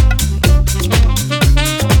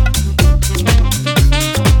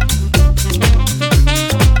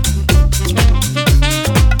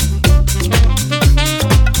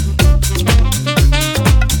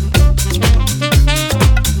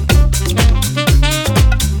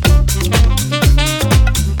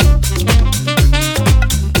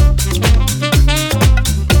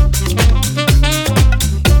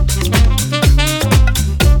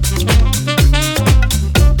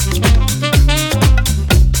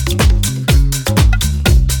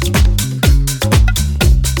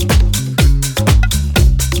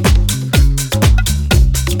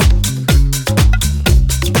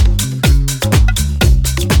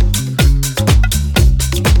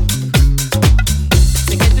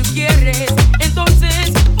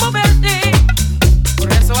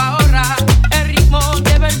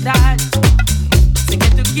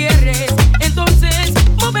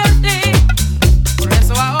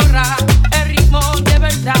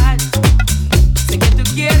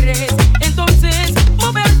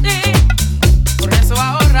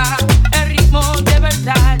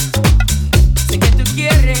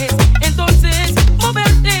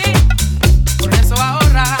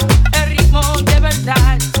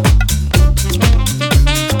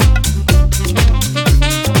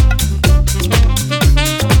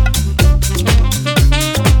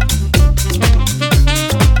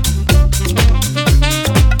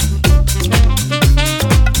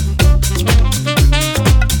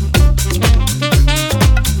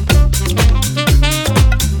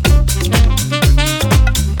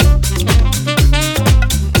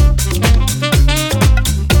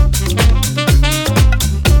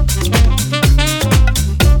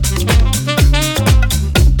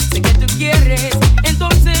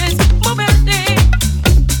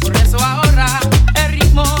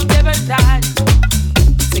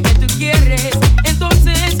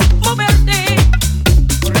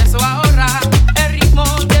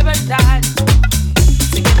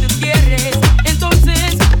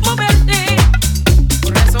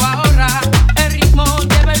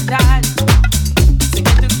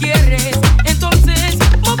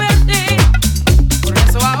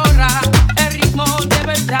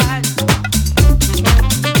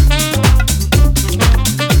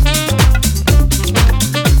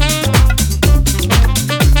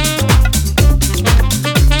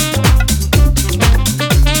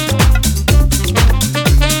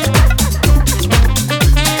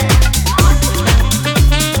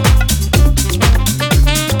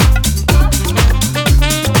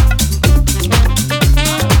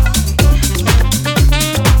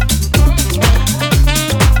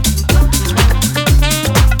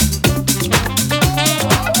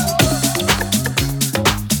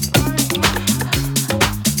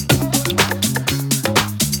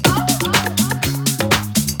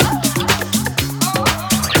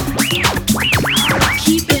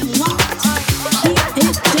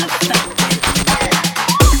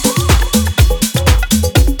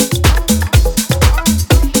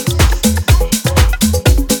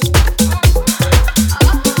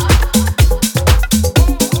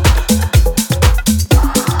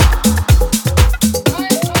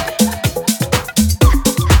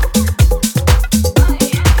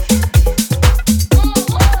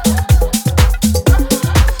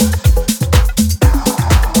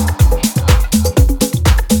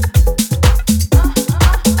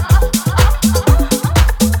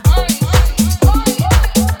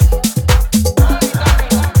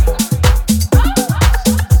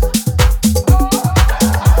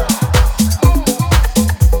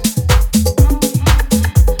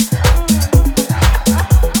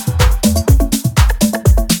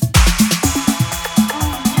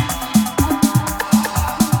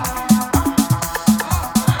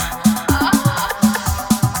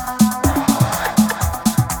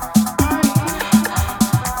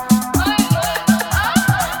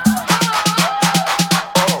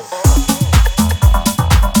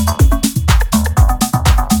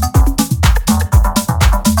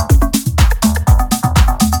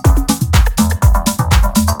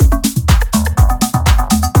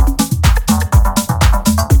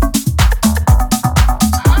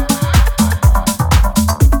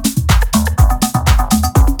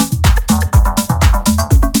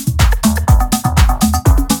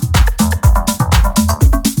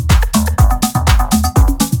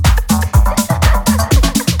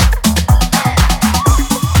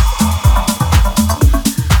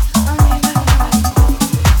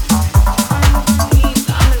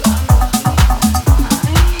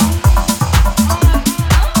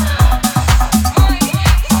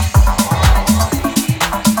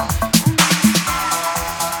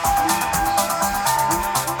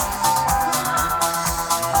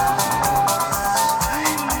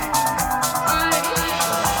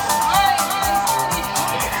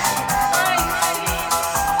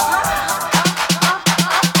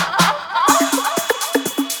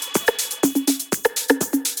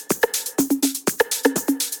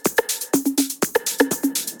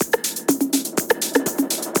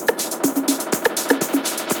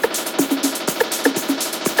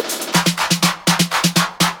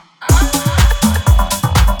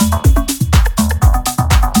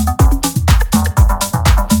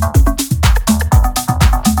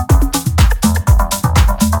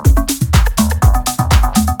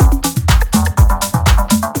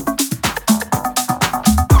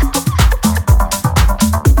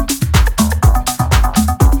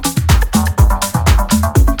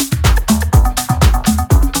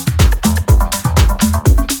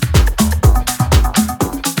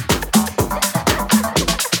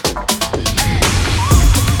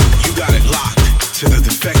 to the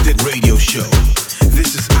Defected Radio Show.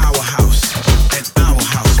 This is our house and our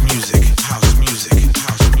house music. House music.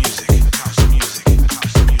 House music. House music.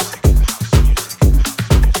 House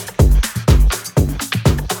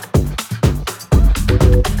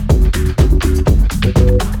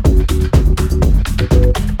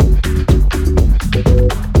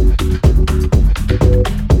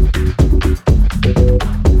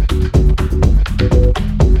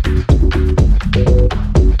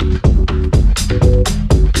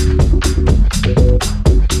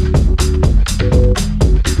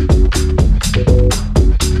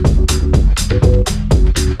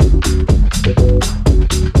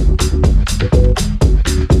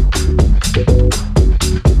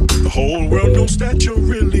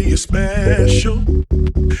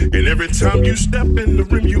time you step in the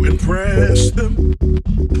room, you impress them.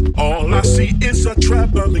 All I see is a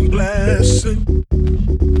traveling blessing.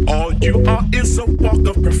 All you are is a walk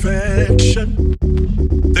of perfection.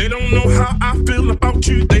 They don't know how I feel about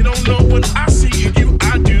you. They don't know what I see in you.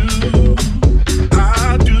 I do.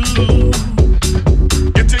 I do.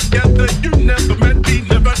 Get together, you never met me.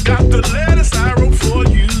 Never got the letters I wrote for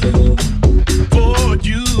you. For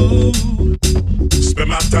you. Spend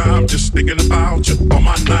my time just thinking about you. All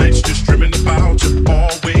my nights just dreaming about you.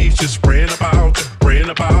 Always just praying about you. Praying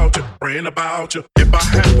about you. Praying about you. If I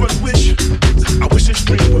had one wish, I wish this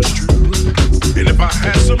dream was true. And if I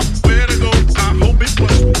had somewhere to go, I hope it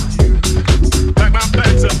was with you. Pack my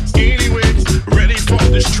bags up anyway, ready for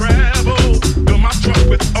this travel. Fill my truck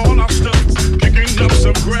with all our stuff, picking up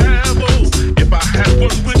some gravel. If I had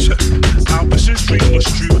one wish, I wish this dream was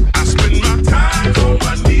true. I spend my time on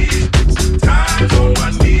my knees. Time on my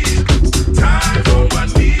knees, time on my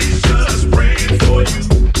knees, just praying for you.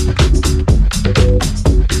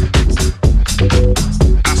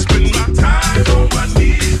 I spend my time on my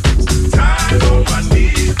knees, time on my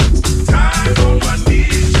knees, time on my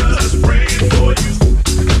knees, just praying for you.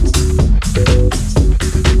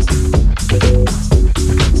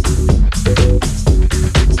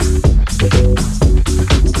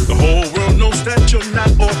 The whole world knows that you're not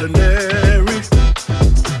ordinary.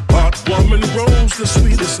 Woman rose the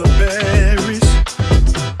sweetest of berries.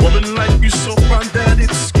 Woman like you so fine that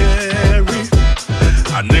it's scary.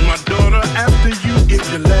 I named my daughter after you if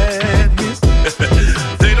you let me.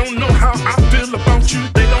 They don't know how I feel about you.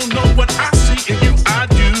 They don't know what I see in you. I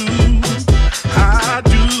do. I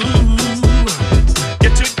do.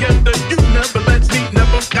 Get together, you never let me.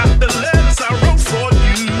 Never got the letters I wrote for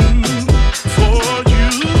you. For you.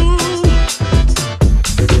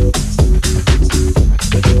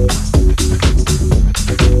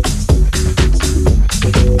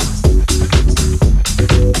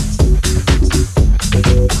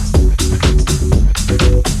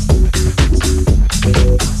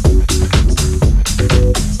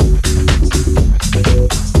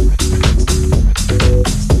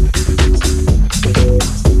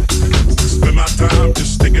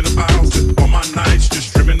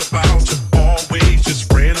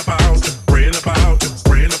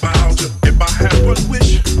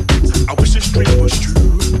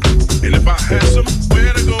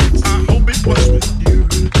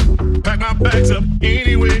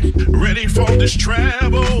 This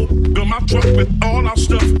travel, fill my truck with all our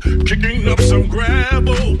stuff, kicking up some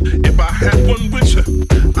gravel. If I had one wish,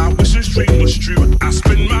 I wish this dream was true. I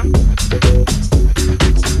spend my,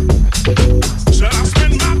 said I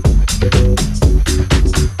spend my,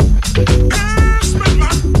 I spend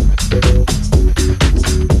my,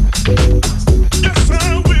 yes I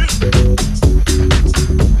will.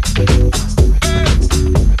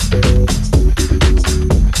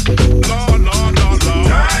 Lord, Lord, Lord, Lord.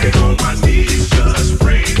 Dying on my knees, just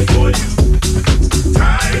praying for you.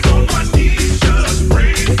 Dying on my knees, just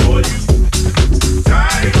praying for you.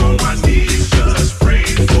 Dying on my knees, just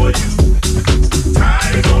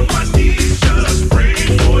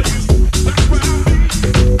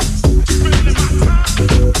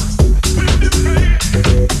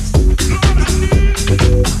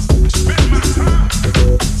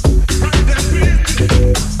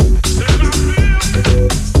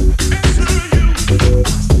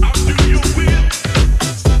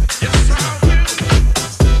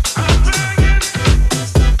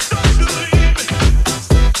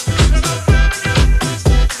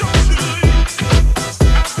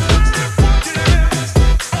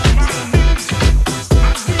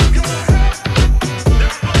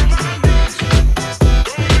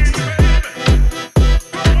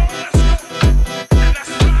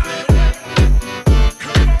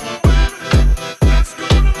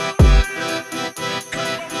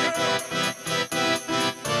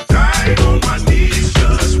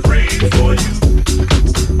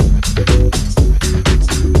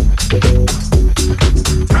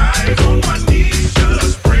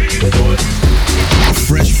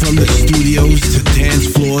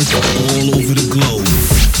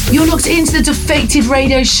Defected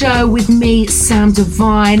Radio Show with me, Sam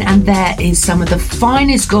Divine, and there is some of the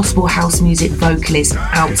finest gospel house music vocalists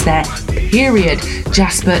out there, period.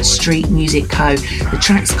 Jasper Street Music Co. The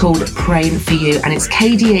track's called Praying For You, and it's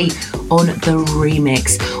KDE on the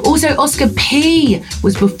remix. Also, Oscar P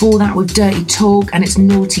was before that with Dirty Talk, and it's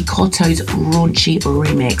Naughty Cotto's raunchy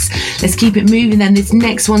remix. Let's keep it moving then. This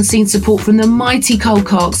next one's seen support from the mighty Cole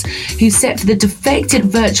Cox, who's set for the Defected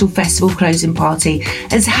Virtual Festival closing party,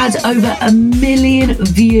 has had over 1 million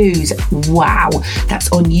views. Wow,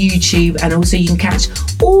 that's on YouTube, and also you can catch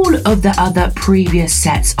all of the other previous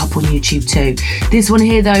sets up on YouTube too. This one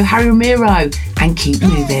here though, Harry Romero and Keep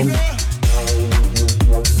Moving.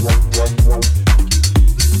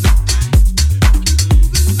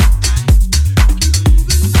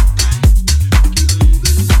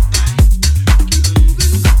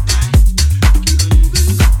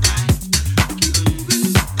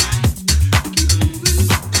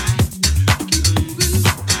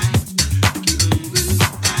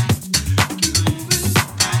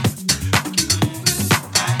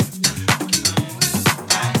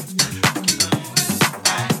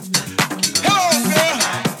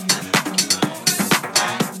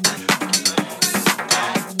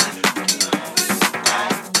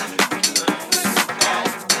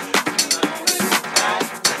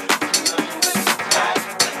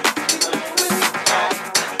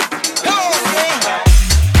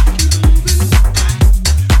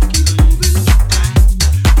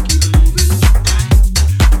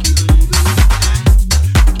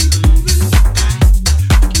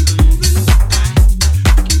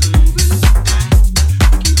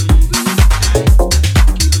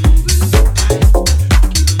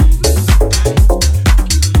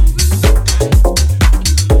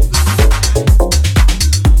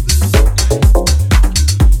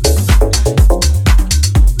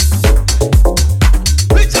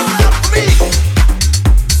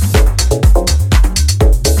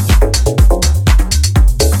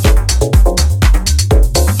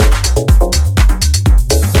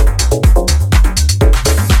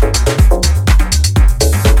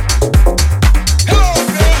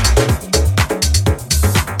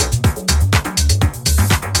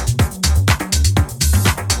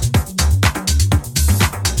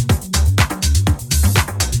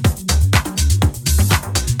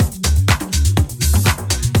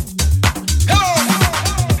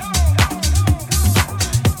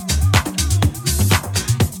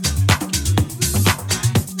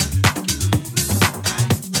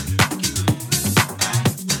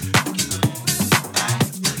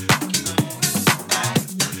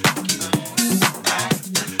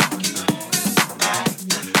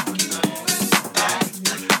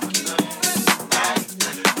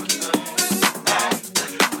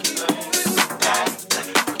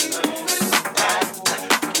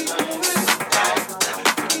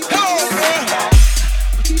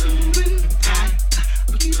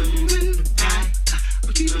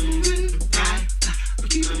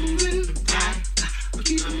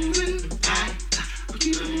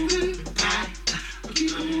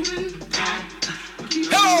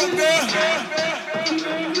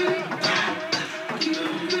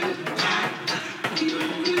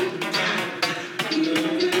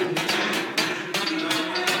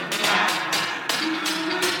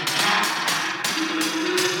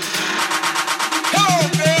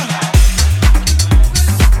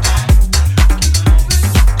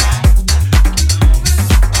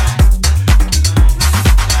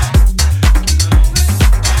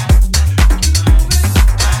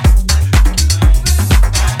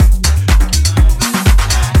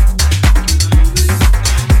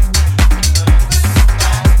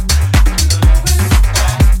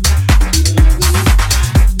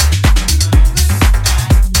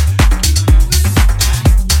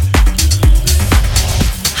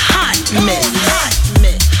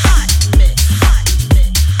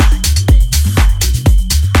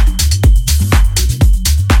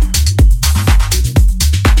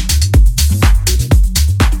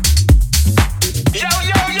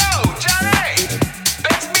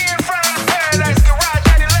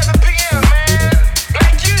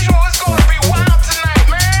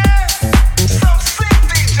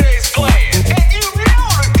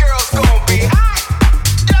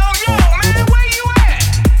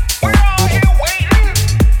 We're all here.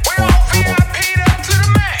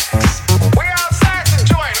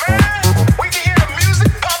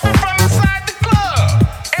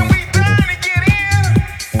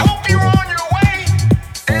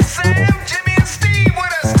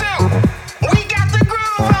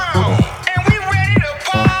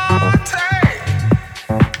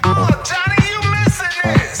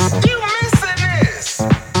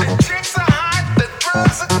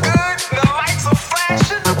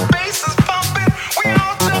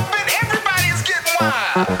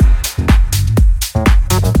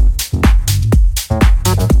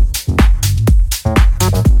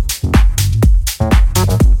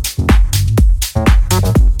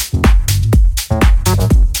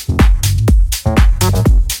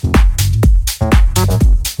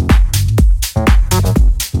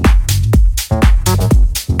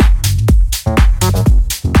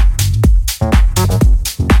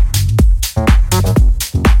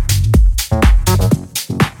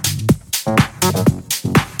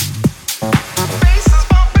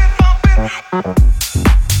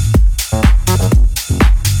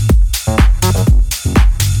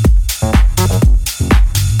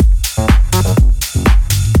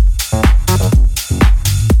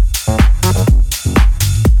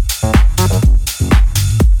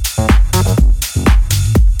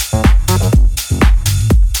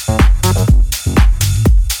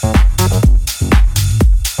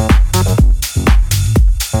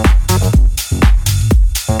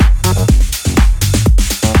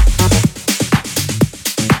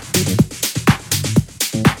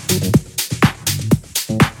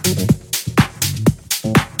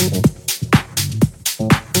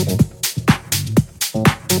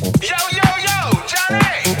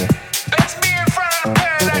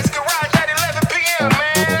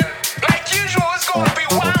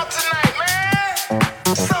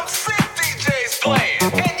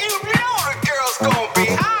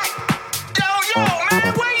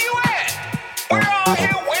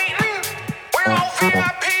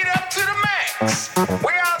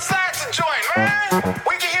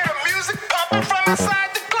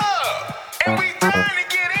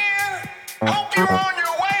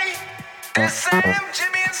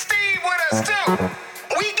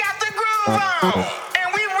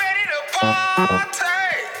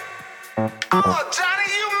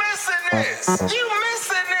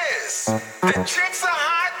 The chicks are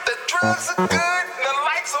hot, the drugs are good, the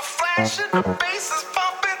lights are flashing, the bass is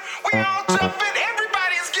pumping, we all jumping,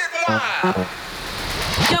 everybody's getting wild.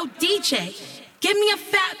 Yo, DJ, give me a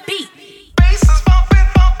fat beat. Bass is bumping,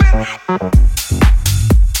 bumping.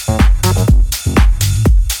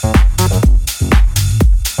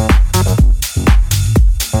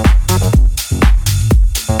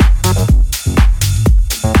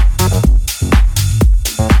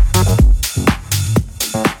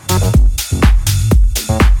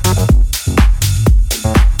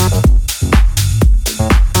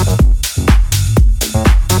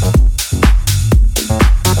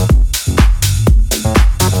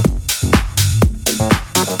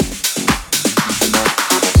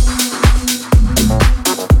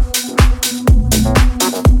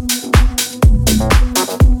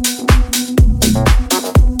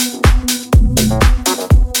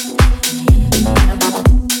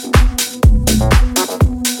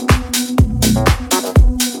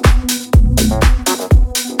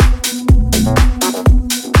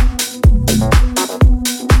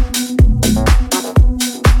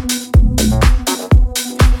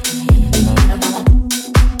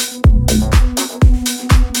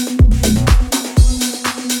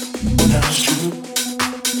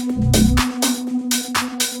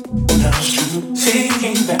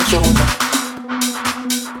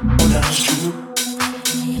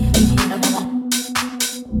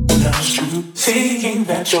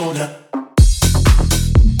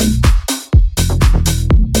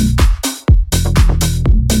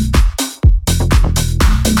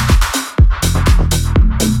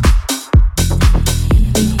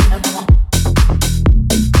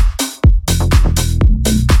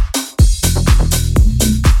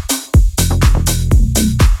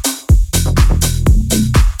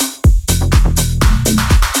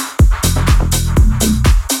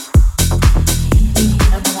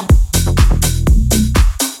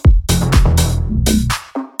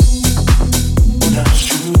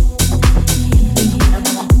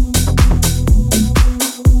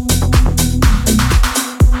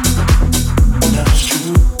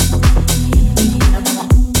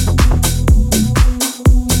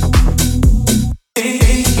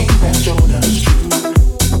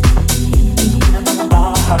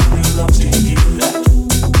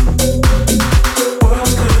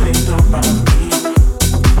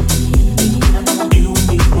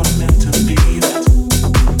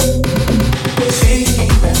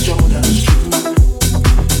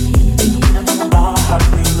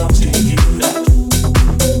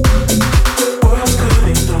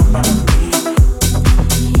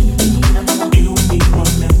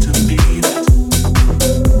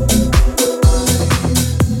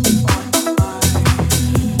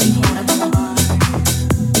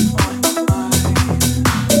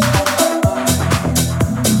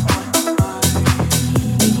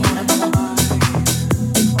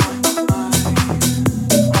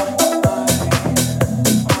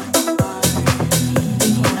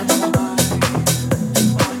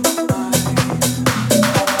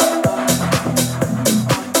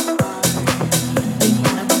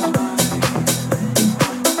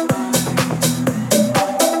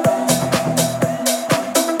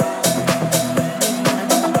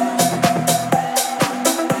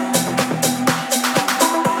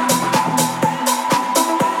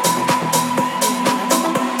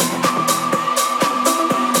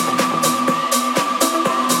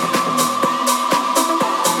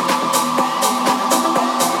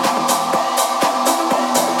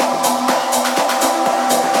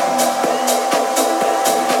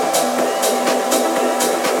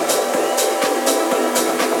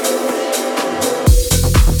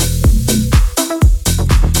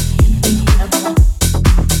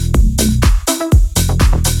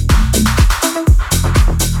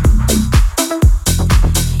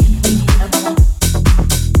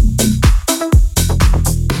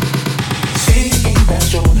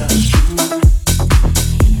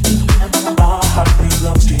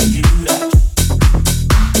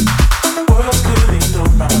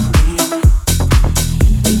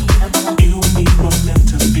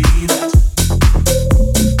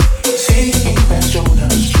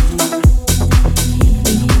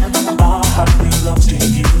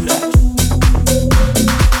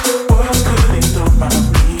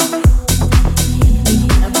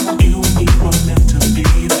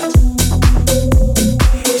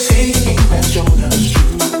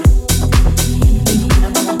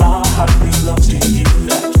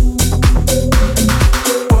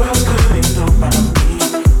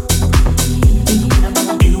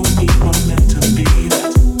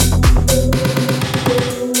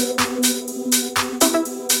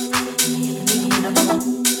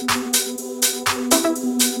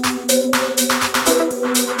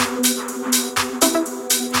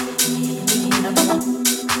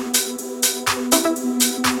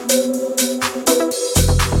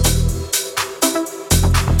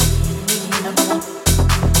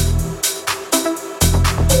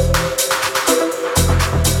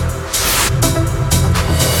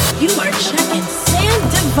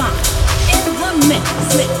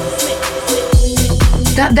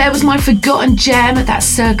 my forgotten gem, that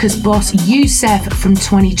Circus boss Youssef from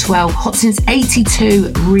 2012, Hot Since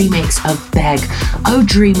 82 remix of Beg. Oh,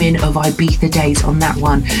 dreaming of Ibiza days on that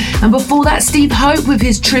one. And before that, Steve Hope with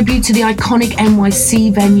his tribute to the iconic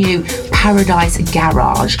NYC venue, Paradise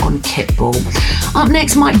Garage on Kitball. Up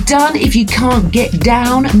next, Mike Dunn, If You Can't Get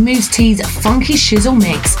Down, Moose T's Funky Shizzle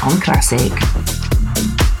mix on Classic.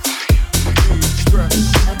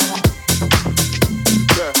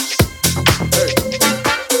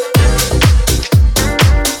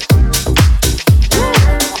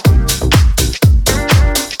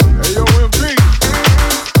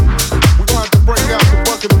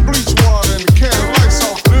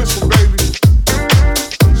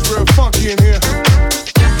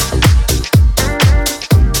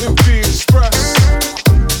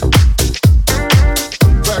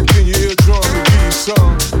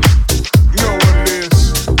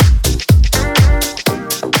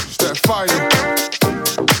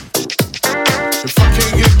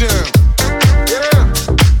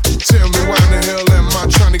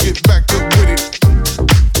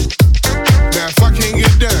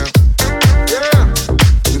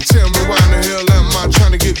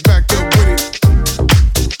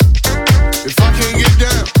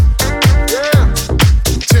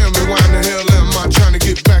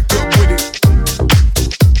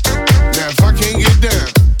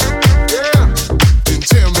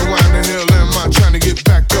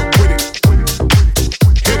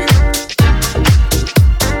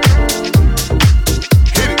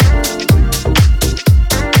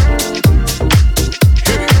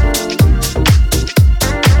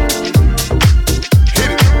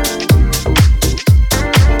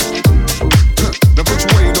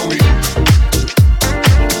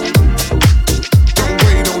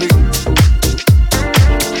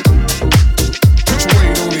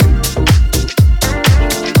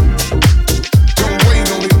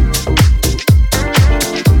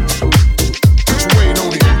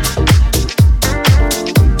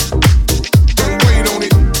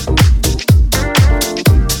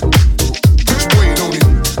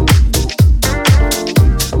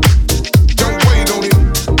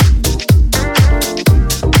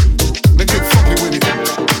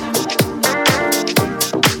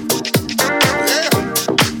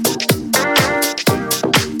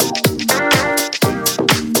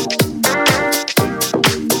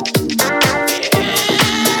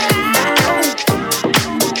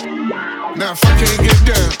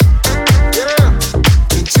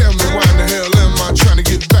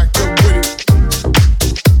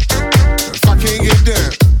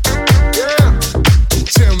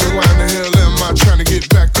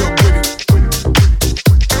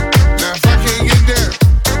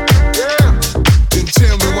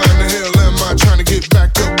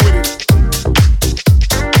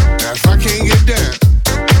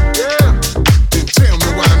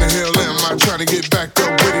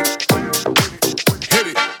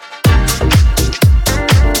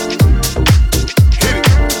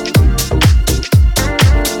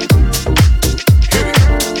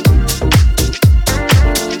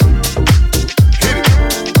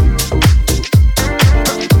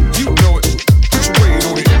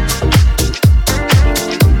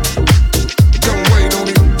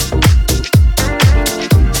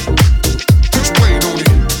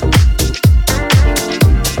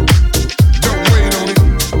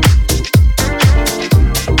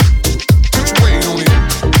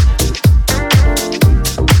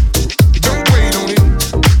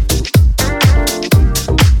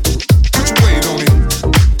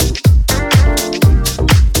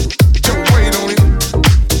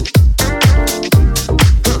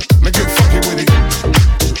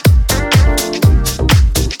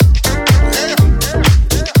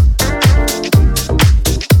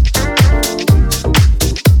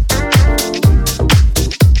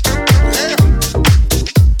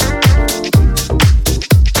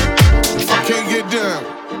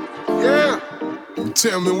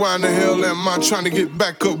 Tell me why in the hell am I trying to get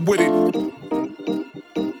back up with it?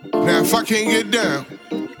 Now if I can't get down,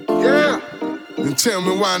 yeah, then tell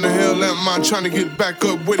me why in the hell am I trying to get back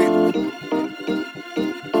up with it?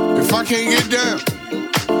 If I can't get down,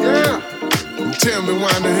 yeah, then tell me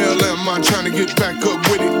why in the hell am I trying to get back up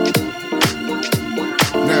with it?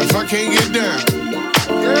 Now if I can't get down,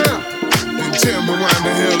 yeah, then tell me why in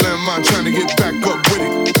the hell am I trying to get back up with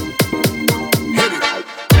it? Hit it.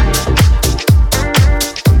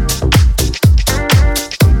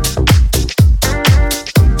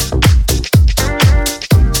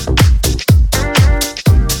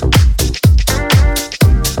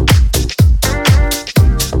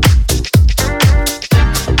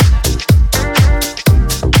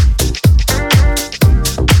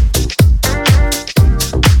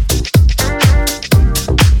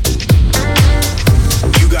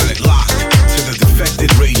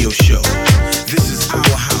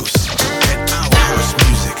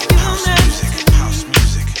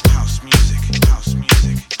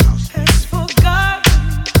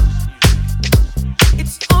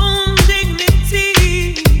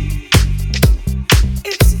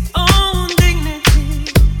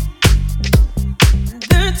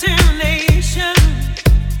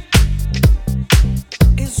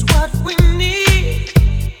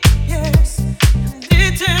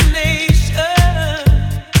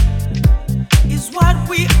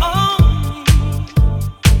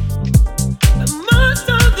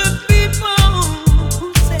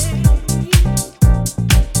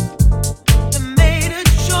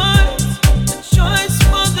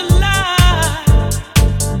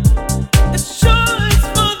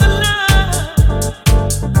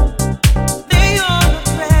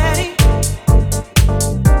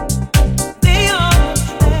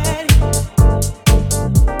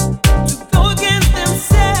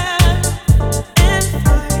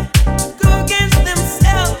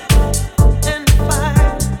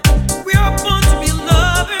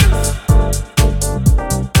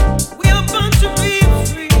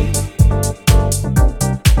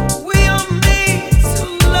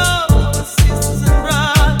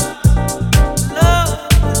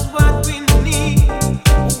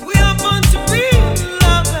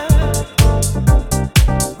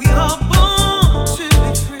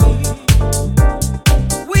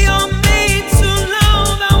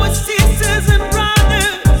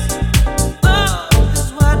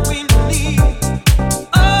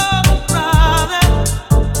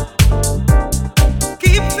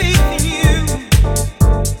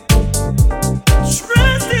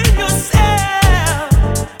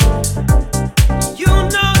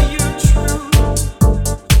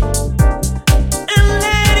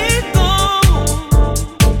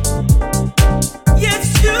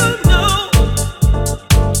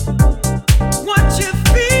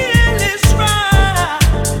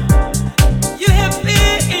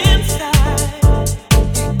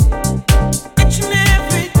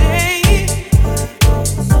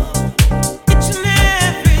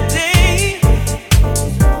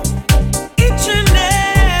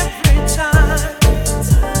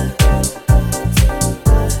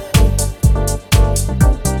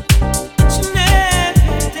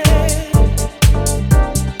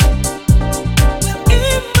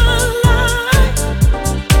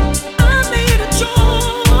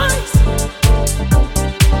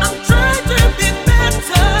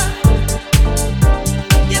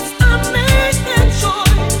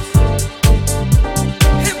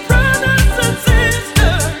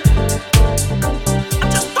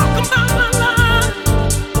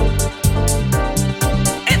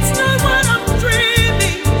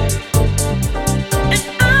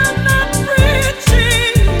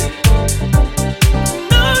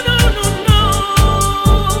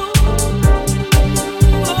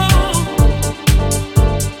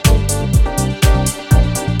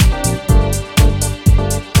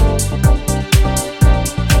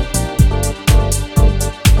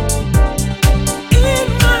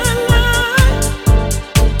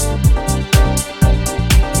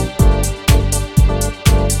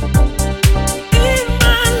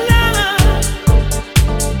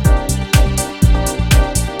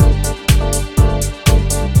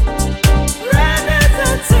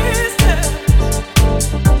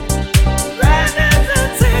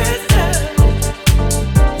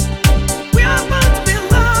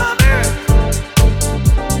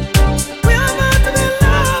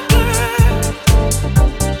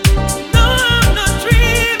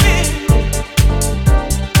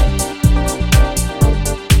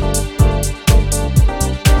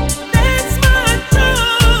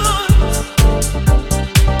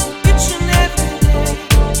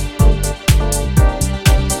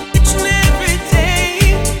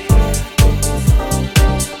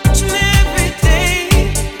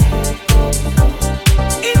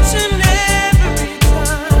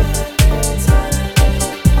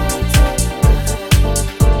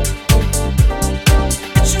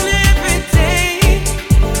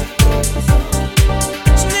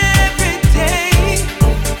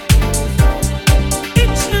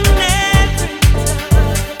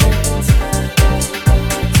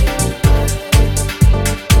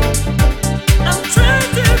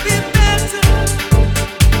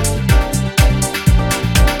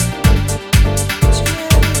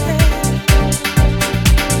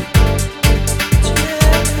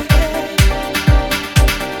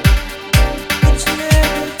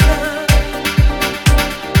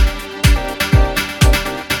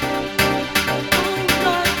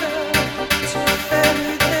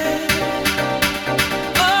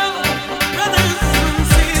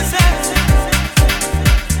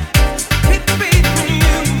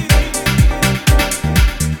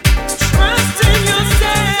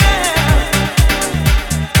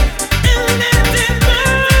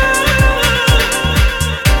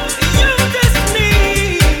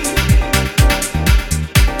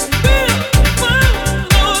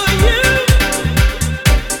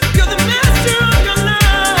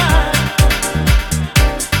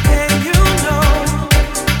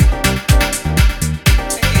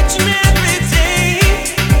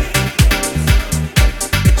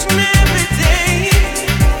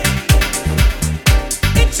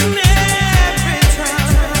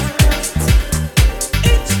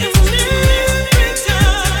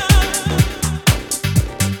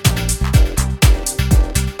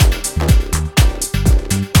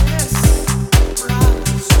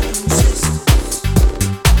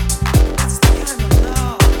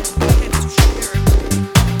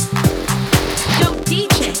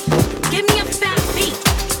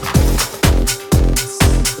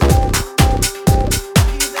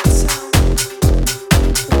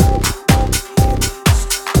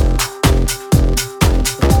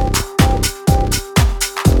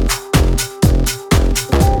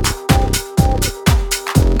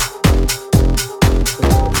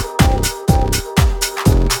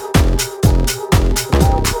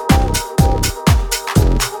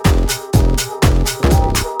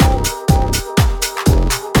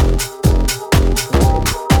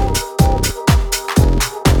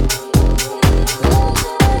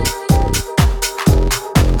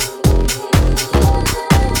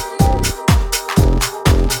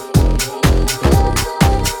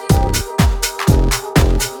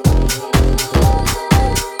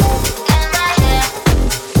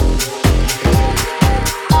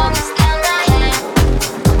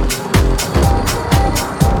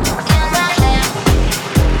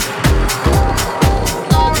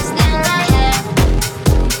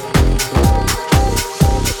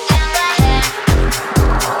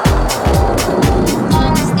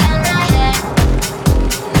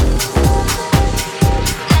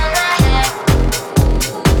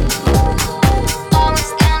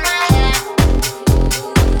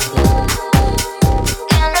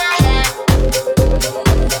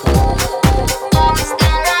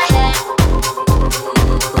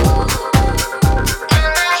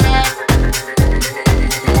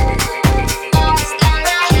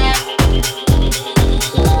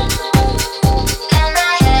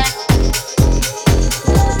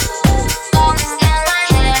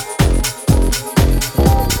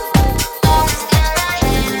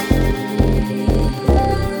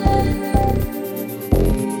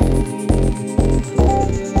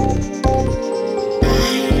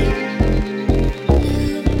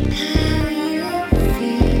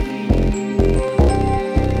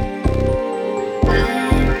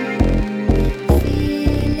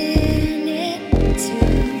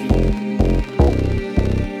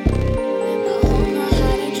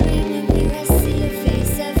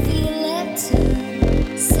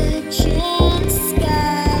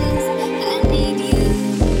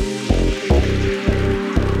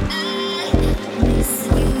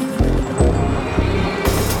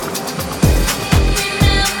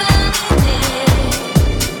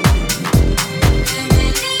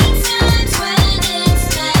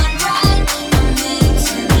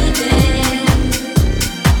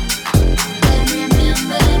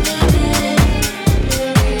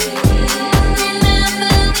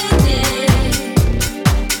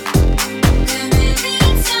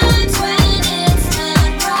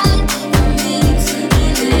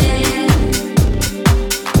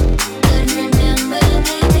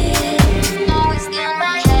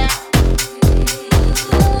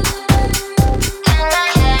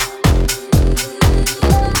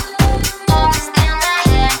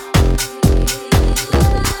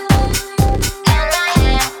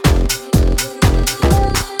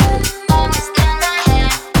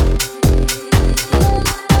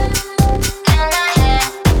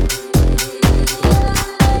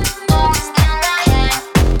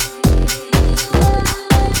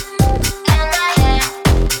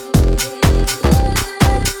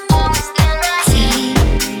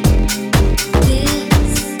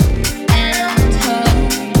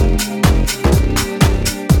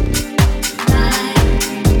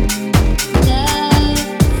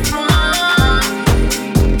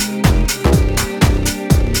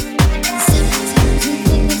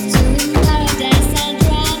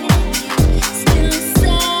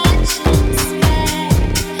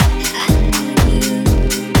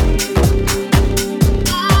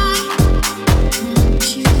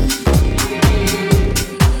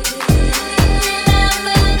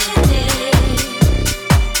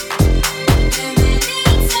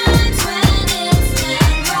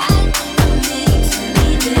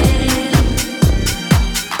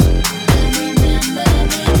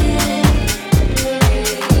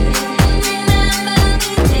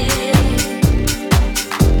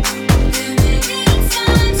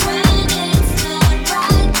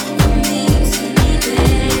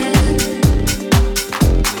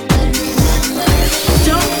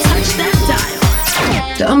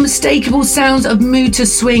 The unmistakable sounds of Mood to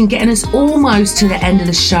Swing getting us almost to the end of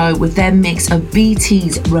the show with their mix of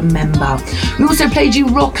BT's Remember. We also played you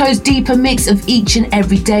Rocco's deeper mix of Each and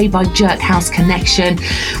Every Day by Jerk House Connection.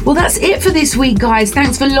 Well, that's it for this week, guys.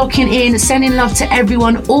 Thanks for locking in, sending love to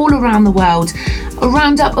everyone all around the world. A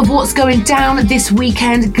roundup of what's going down this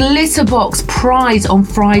weekend: Glitterbox Pride on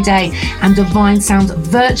Friday and Divine Sounds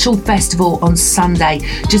Virtual Festival on Sunday.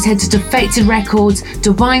 Just head to Defected Records,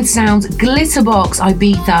 Divine Sounds, Glitterbox,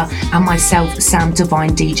 Ibiza, and myself, Sam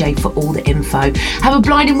Divine DJ, for all the info. Have a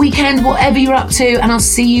blinding weekend, whatever you're up to, and I'll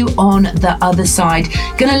see you on the other side.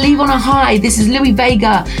 Gonna leave on a high. This is Louis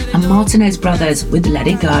Vega and Martinez Brothers with Let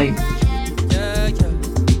It Go.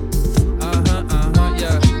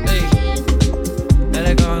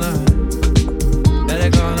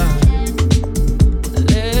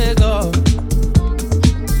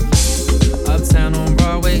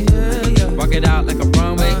 It out like a